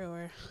whatever,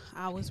 or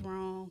I was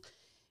wrong,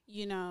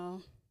 you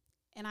know.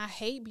 And I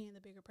hate being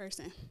the bigger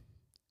person.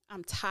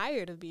 I'm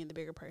tired of being the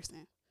bigger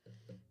person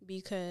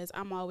because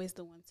I'm always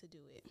the one to do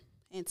it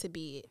and to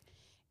be it.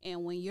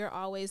 And when you're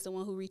always the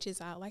one who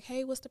reaches out, like,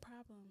 hey, what's the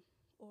problem?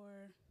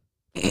 Or,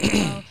 you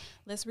know,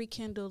 let's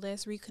rekindle,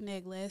 let's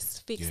reconnect, let's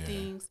fix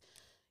things.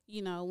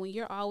 You know, when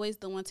you're always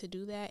the one to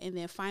do that, and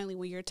then finally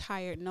when you're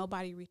tired,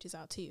 nobody reaches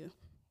out to you.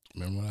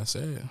 Remember what I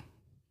said?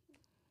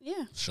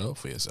 Yeah. Show up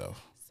for yourself.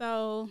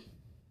 So,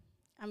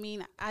 I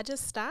mean, I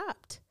just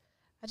stopped.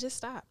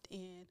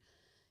 And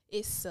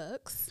it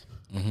sucks.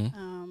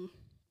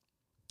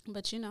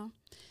 But, you know,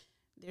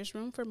 there's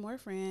room for more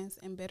friends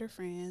and better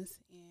friends.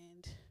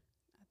 And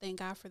I thank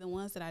God for the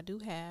ones that I do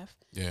have.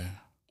 Yeah.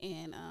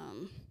 And,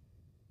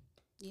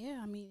 yeah,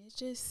 I mean, it's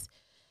just,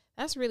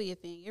 that's really a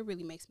thing. It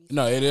really makes me sad.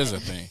 No, it is a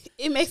thing.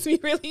 It makes me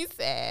really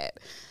sad.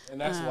 And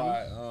that's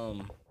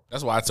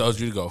why I told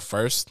you to go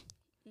first.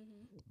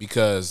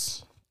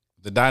 Because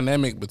the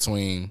dynamic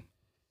between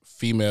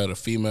female to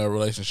female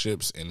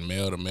relationships and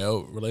male to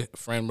male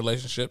friend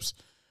relationships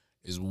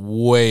is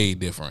way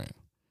different.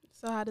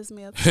 So how does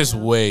male to It's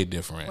male way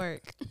different.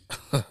 work?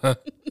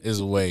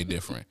 It's way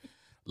different.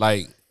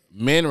 Like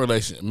men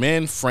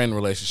friend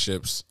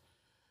relationships,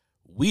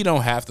 we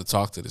don't have to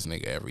talk to this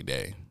nigga every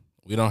day.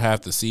 We don't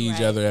have to see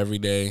each other every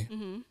day.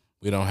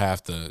 We don't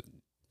have to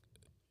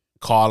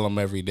call him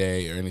every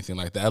day or anything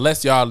like that.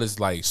 Unless y'all is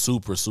like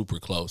super, super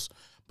close.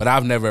 But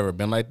I've never ever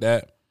been like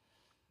that.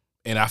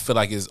 And I feel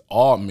like it's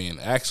all men,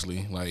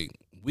 actually. Like,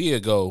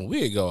 we'd go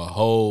a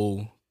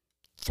whole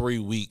 3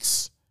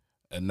 weeks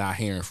and not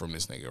hearing from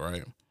this nigga,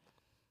 right?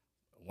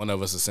 One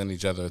of us will send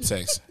each other a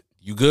text.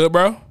 You good,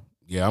 bro?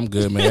 Yeah, I'm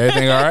good, man.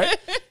 Everything all right?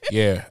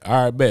 Yeah,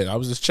 all right, bet. I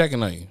was just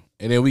checking on you.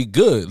 And then we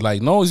good.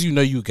 Like, as long as you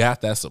know you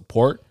got that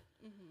support,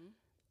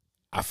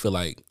 I feel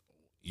like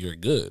you're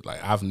good.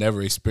 Like, I've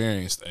never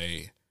experienced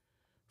a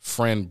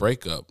friend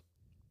breakup.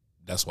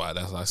 That's why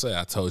I said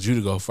I told you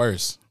to go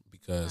first,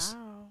 because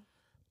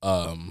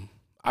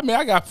I mean,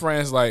 I got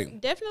friends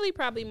like, definitely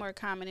probably more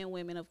common in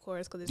women, of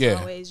course, because there's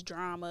always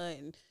drama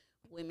and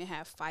women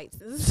have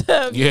fights and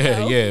stuff.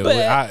 Yeah, you know?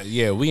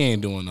 But we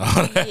ain't doing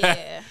all that.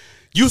 Yeah.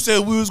 You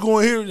said we was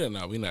going here.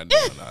 No, we not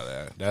doing all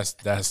that.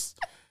 That's.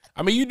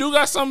 I mean, you do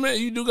got some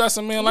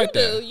men like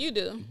that. You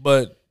do.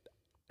 But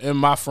in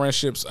my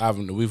friendships,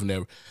 we've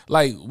never,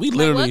 like, we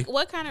literally. Like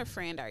what kind of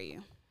friend are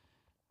you?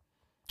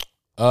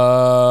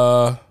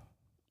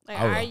 Like,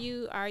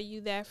 are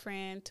you that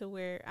friend to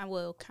where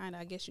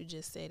I guess you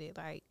just said it,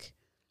 like,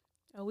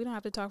 oh, we don't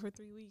have to talk for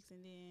 3 weeks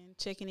and then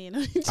checking in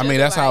on each other. I mean,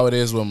 that's how it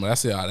is with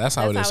that's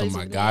how it is with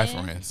my guy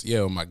friends.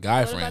 Yeah, with my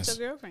guy friends. What about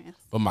your girlfriends?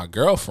 But my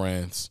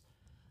girlfriends,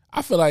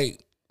 I feel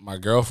like my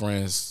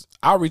girlfriends,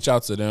 I'll reach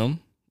out to them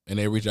and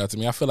they reach out to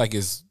me. I feel like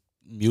it's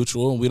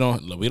mutual. We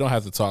don't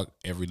have to talk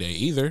every day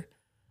either.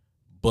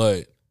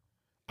 But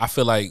I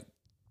feel like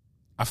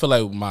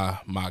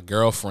my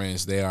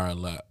girlfriends, they are a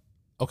lot.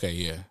 Okay,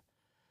 yeah.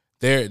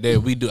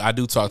 I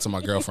do talk to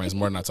my girlfriends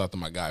more than I talk to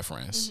my guy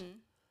friends.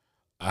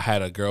 I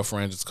had a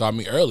girlfriend just called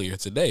me earlier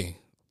today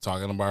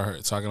talking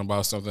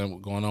about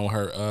something going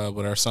on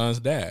with her son's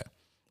dad.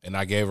 And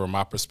I gave her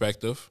my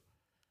perspective.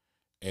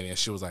 And then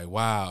she was like,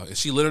 wow. And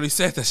she literally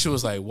said that. She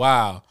was like,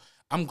 wow,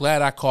 I'm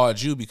glad I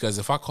called you, because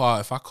if I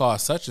call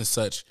such and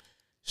such,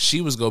 she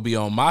was gonna be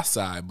on my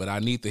side, but I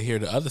need to hear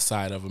the other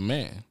side of a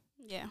man.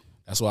 Yeah.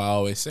 That's why I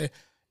always say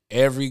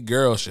every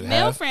girl should have.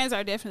 Male friends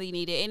are definitely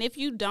needed. And if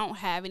you don't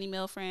have any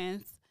male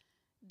friends,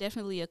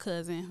 definitely a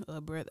cousin or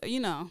a brother, you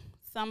know,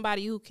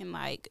 somebody who can,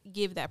 like,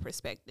 give that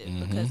perspective.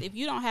 Because if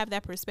you don't have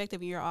that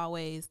perspective and you're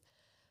always,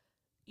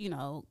 you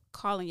know,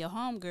 calling your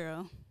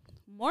homegirl,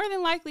 more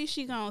than likely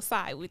she gonna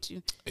side with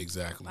you.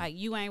 Exactly. Like,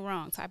 you ain't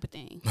wrong type of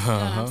thing. You know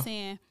what I'm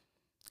saying?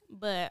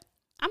 But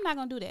I'm not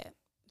gonna do that.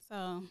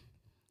 So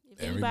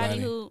if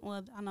anybody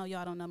well, I know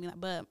y'all don't know me,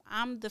 but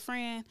I'm the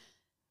friend,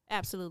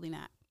 absolutely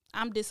not.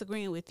 I'm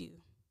disagreeing with you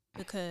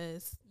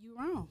because you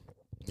wrong.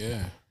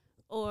 Yeah.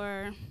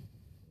 Or,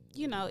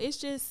 you know, it's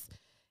just,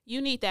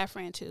 you need that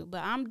friend too.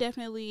 But I'm the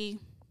needy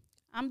friend.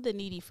 I'm the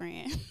needy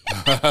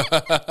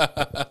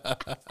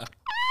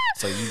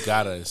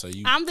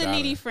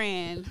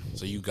friend.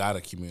 So you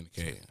gotta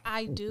communicate.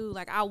 I do.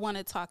 Like, I want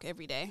to talk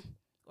every day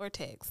or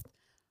text.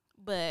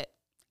 But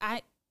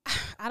I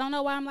don't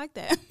know why I'm like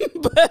that.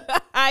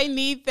 But I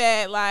need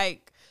that,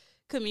 like,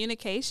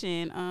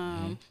 communication.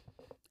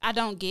 I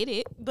don't get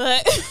it,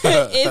 but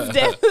it's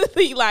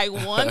definitely like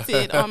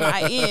wanted on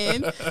my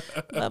end.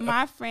 But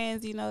my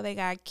friends, you know, they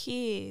got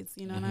kids,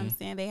 you know what I'm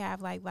saying? They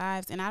have like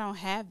lives, and I don't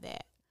have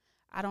that.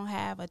 I don't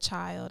have a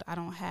child. I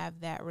don't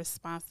have that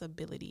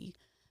responsibility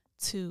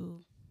to,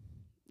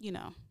 you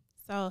know.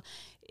 So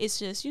it's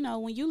just, you know,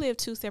 when you live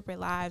two separate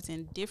lives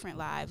and different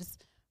lives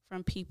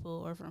from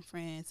people or from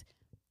friends,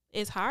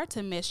 it's hard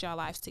to mesh your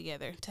lives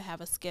together, to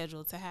have a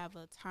schedule, to have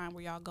a time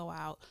where y'all go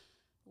out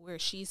where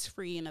she's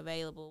free and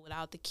available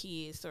without the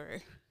kids,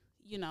 or,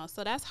 you know,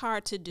 so that's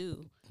hard to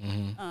do.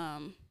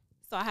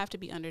 So I have to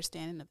be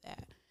understanding of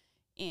that.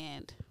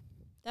 And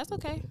that's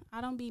okay.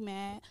 I don't be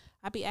mad.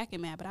 I be acting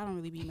mad, but I don't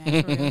really be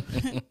mad for real.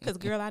 Because,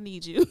 girl, I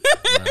need you.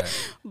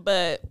 Right.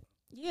 But,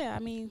 yeah, I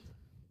mean.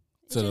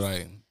 To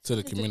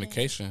the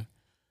communication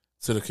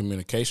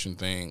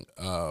thing,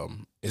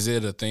 is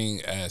it a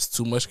thing as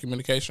too much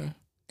communication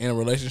in a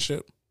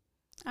relationship?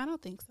 I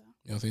don't think so.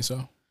 You don't think so?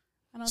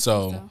 I don't think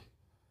so.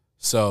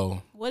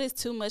 So what is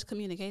too much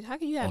communication? How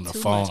can you have on the too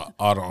phone, much?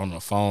 on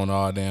the phone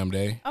all damn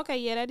day? Okay,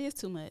 yeah, that is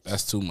too much.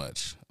 That's too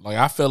much. Like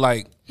I feel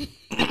like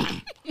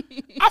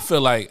I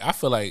feel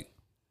like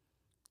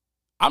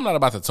I'm not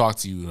about to talk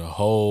to you the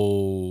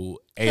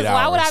whole 8 hours.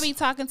 Why would I be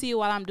talking to you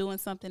while I'm doing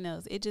something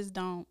else? It just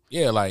don't.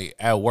 Yeah, like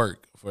at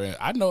work.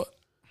 I know.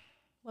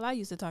 Well, I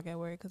used to talk at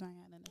work because I ain't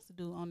got nothing else to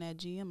do on that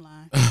GM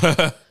line.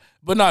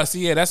 But no,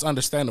 see, yeah, that's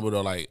understandable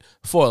though. Like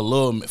for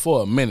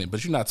a minute,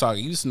 but you're not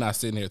talking. You're just not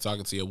sitting here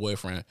talking to your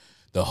boyfriend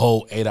the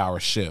whole 8-hour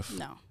shift.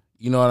 No,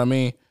 you know what I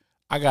mean.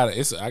 I got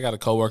a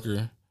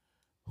coworker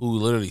who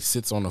literally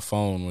sits on the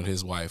phone with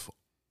his wife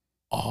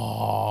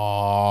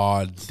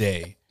all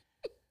day,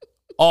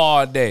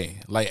 all day.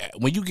 Like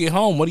when you get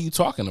home, what are you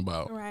talking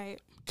about? Right.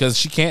 Because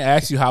she can't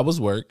ask you how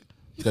was work.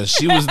 Because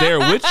she was there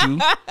with you.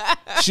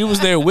 She was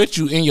there with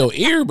you in your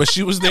ear, but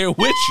she was there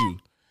with you.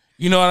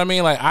 You know what I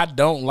mean? Like I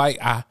don't like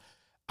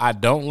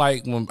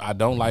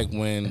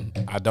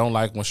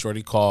when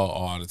Shorty call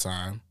all the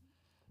time.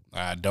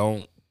 I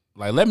don't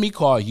like, let me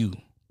call you.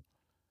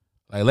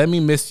 Like let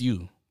me miss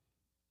you.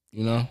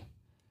 You know?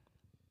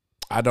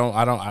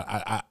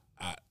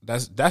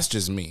 That's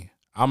just me.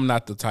 I'm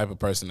not the type of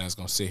person that's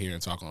gonna sit here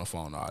and talk on the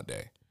phone all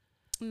day.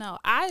 No,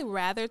 I'd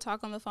rather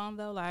talk on the phone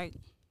though. Like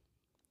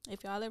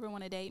if y'all ever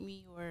want to date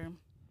me or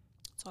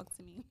talk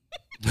to me,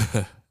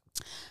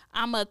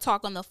 I'm a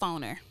talk on the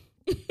phoner.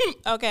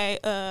 Okay,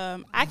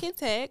 I can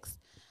text.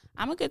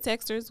 I'm a good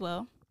texter as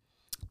well,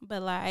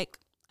 but like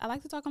I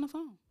like to talk on the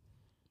phone.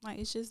 Like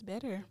it's just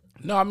better.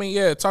 No, I mean,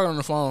 yeah, talking on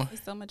the phone.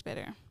 It's so much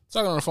better.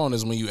 Talking on the phone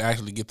is when you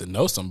actually get to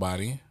know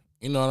somebody.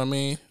 You know what I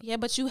mean? Yeah,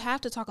 but you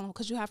have to talk on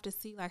because you have to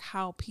see like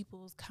how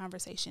people's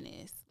conversation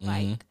is.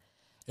 Like,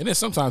 and then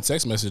sometimes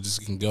text messages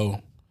can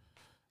go.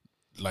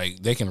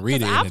 Like they can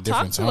read it in a different tone.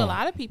 I've talked to a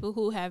lot of people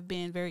who have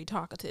been very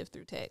talkative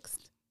through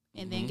text.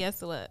 And then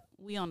guess what?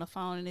 We on the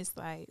phone and it's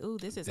like, ooh,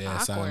 this is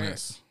awkward.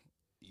 Silence.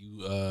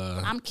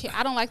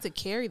 I don't like to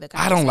carry the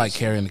conversation. I don't like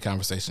carrying the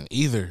conversation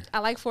either. I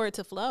like for it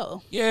to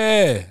flow.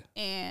 Yeah.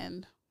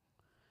 And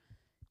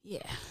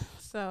yeah.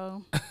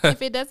 So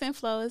if it doesn't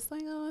flow, it's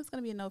like, oh, it's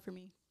gonna be a no for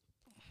me.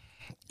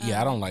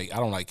 Yeah, I don't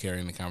like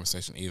carrying the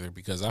conversation either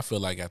because I feel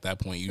like at that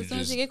point as soon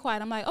as you get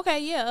quiet, I'm like, okay,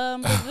 yeah,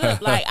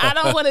 good. Like I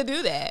don't want to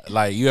do that.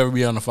 Like you ever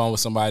be on the phone with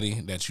somebody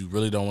that you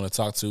really don't want to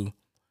talk to,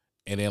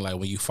 and then like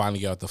when you finally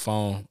get off the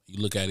phone,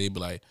 you look at it, be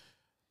like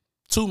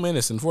 2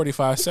 minutes and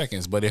 45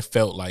 seconds, but it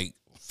felt like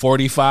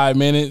 45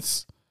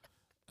 minutes.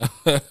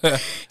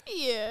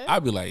 Yeah,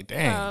 I'd be like,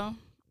 dang.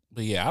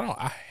 But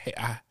yeah,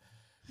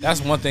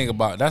 that's one thing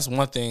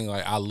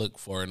like I look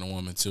for in a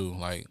woman too.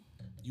 Like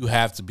you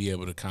have to be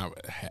able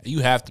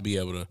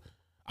to.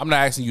 I'm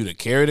not asking you to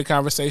carry the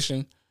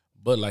conversation,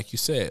 but like you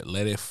said,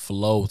 let it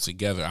flow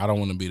together. I don't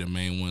want to be the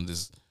main one.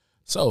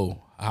 So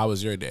how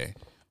was your day?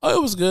 Oh,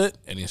 it was good,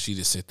 and then she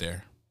just sit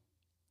there.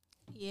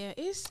 Yeah,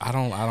 it's. I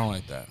don't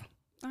like that.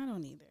 I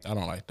don't either. I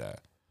don't like that.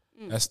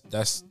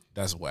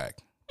 That's whack.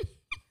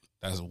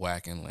 That's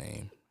whack and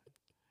lame.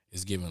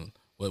 It's giving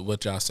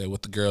what y'all say.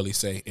 What the girlies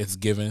say. It's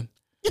giving.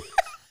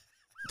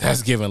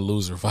 That's giving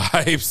loser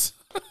vibes.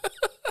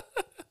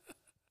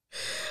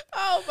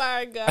 Oh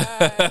my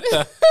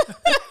God.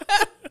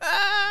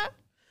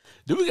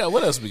 Do we got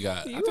what else we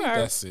got? You I think are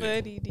that's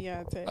funny, it.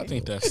 Deontay. I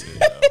think that's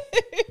it.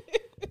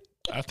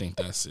 I think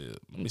that's it.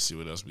 Let me see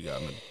what else we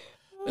got.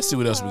 Let's see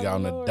what else we got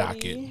on the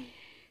docket.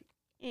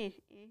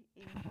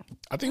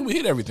 I think we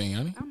hit everything,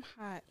 Yanni. I'm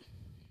hot.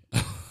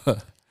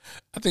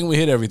 I think we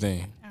hit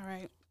everything. All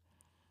right.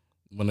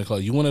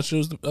 You want to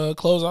choose the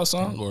closeout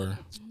song or? No,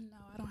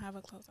 I don't have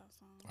a closeout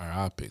song. All right,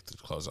 I'll pick the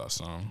closeout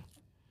song.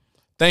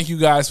 Thank you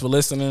guys for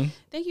listening.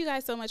 Thank you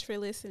guys so much for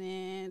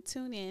listening.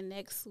 Tune in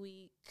next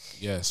week.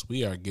 Yes,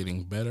 we are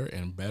getting better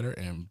and better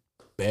and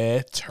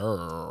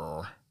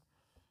better.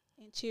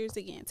 And cheers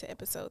again to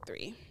episode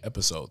 3.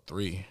 Episode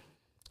 3.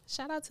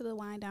 Shout out to the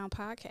Wind Down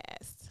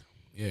Podcast.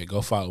 Yeah,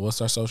 go follow.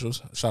 What's our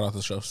socials? Shout out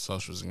to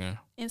socials again.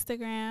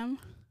 Instagram,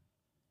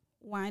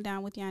 Wind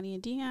Down with Yanni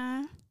and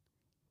Deon.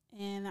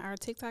 And our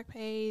TikTok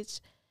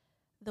page,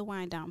 The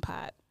Wind Down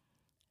Pod.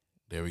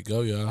 There we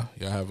go, y'all.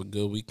 Y'all have a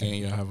good weekend.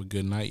 Y'all have a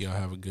good night. Y'all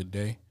have a good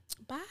day.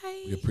 Bye.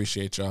 We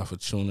appreciate y'all for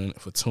tuning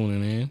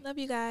in. Love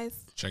you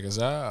guys. Check us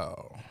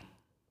out.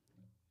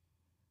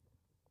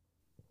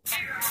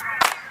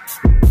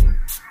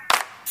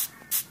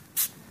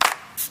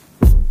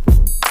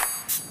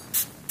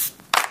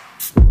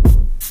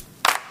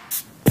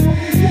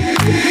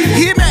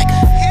 Hit back.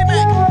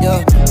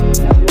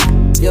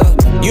 Yo,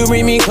 you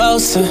bring me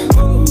closer.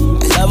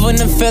 Love when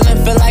the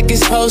feeling feel like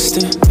it's supposed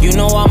to. You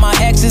know all my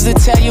exes will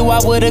tell you I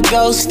would've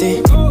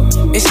ghosted.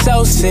 It's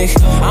so sick,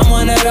 I'm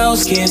one of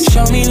those kids.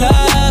 Show me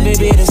love, it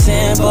be the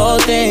simple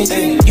things.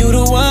 You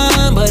the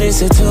one, but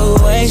it's a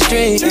two-way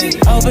street.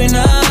 Open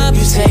up,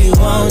 you say you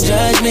won't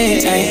judge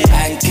me.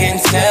 I can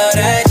tell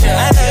that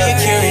you're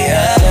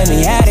curious. Let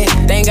me at it,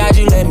 thank God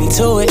you let me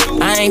to it.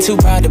 I ain't too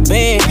proud to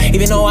beg,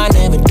 even though I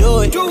never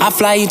do it. I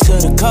fly you to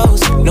the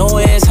coast,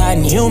 nowhere it's hot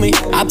and humid.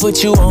 I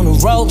put you on the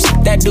ropes,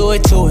 that do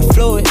it to it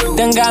fluid.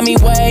 Done got me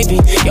wavy,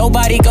 your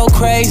body go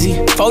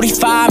crazy.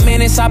 45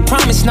 minutes, I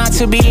promise not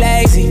to be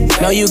lazy.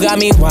 No, you got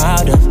me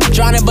wilder,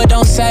 drowning but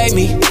don't save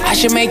me. I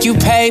should make you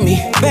pay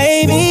me,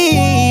 baby,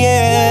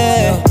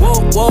 yeah.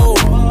 Whoa,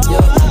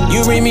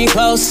 you bring me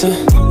closer.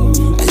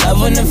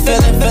 Love when the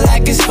feeling feel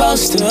like it's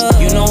supposed to.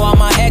 You know all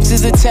my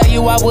exes will tell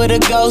you I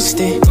would've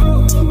ghosted.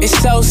 It's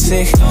so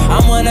sick,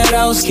 I'm one of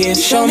those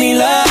kids. Show me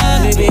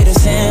love, it be the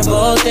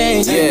simple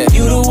things.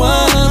 You the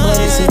one, but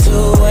it's a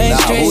two-way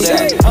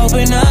street.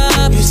 Open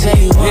up, you say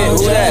you won't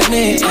judge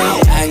me.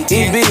 I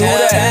can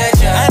tell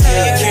that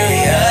you're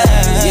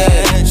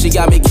curious. She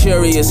got me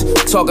curious,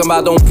 talking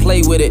about don't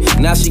play with it.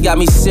 Now she got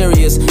me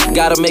serious.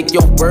 Gotta make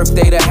your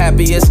birthday the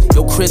happiest,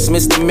 your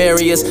Christmas the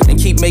merriest, and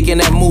keep making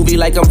that movie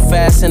like I'm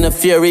Fast and the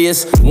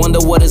Furious. Wonder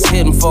what it's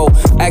hitting for.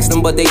 Asked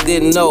them, but they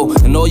didn't know.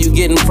 And all you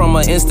getting from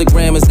her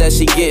Instagram is that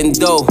she getting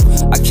dough.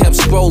 I kept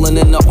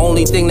scrolling, and the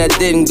only thing that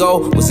didn't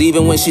go was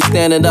even when she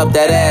standing up,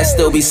 that ass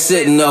still be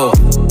sitting though.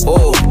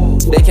 Oh,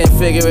 they can't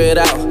figure it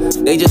out.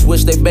 They just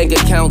wish their bank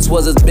accounts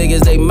was as big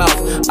as they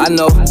mouth. I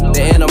know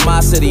the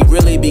animosity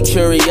really be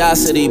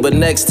curiosity, but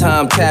next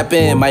time tap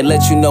in, might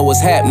let you know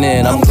what's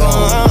happening. I'm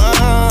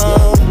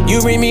gone. You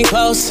bring me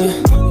closer.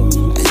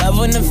 Love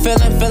when the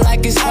feeling feel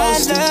like it's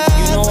supposed to.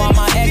 You know all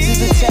my exes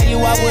will tell you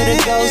I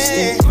would've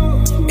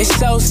ghosted. It's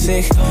so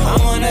sick,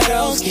 I'm one of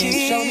those kids.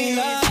 Show me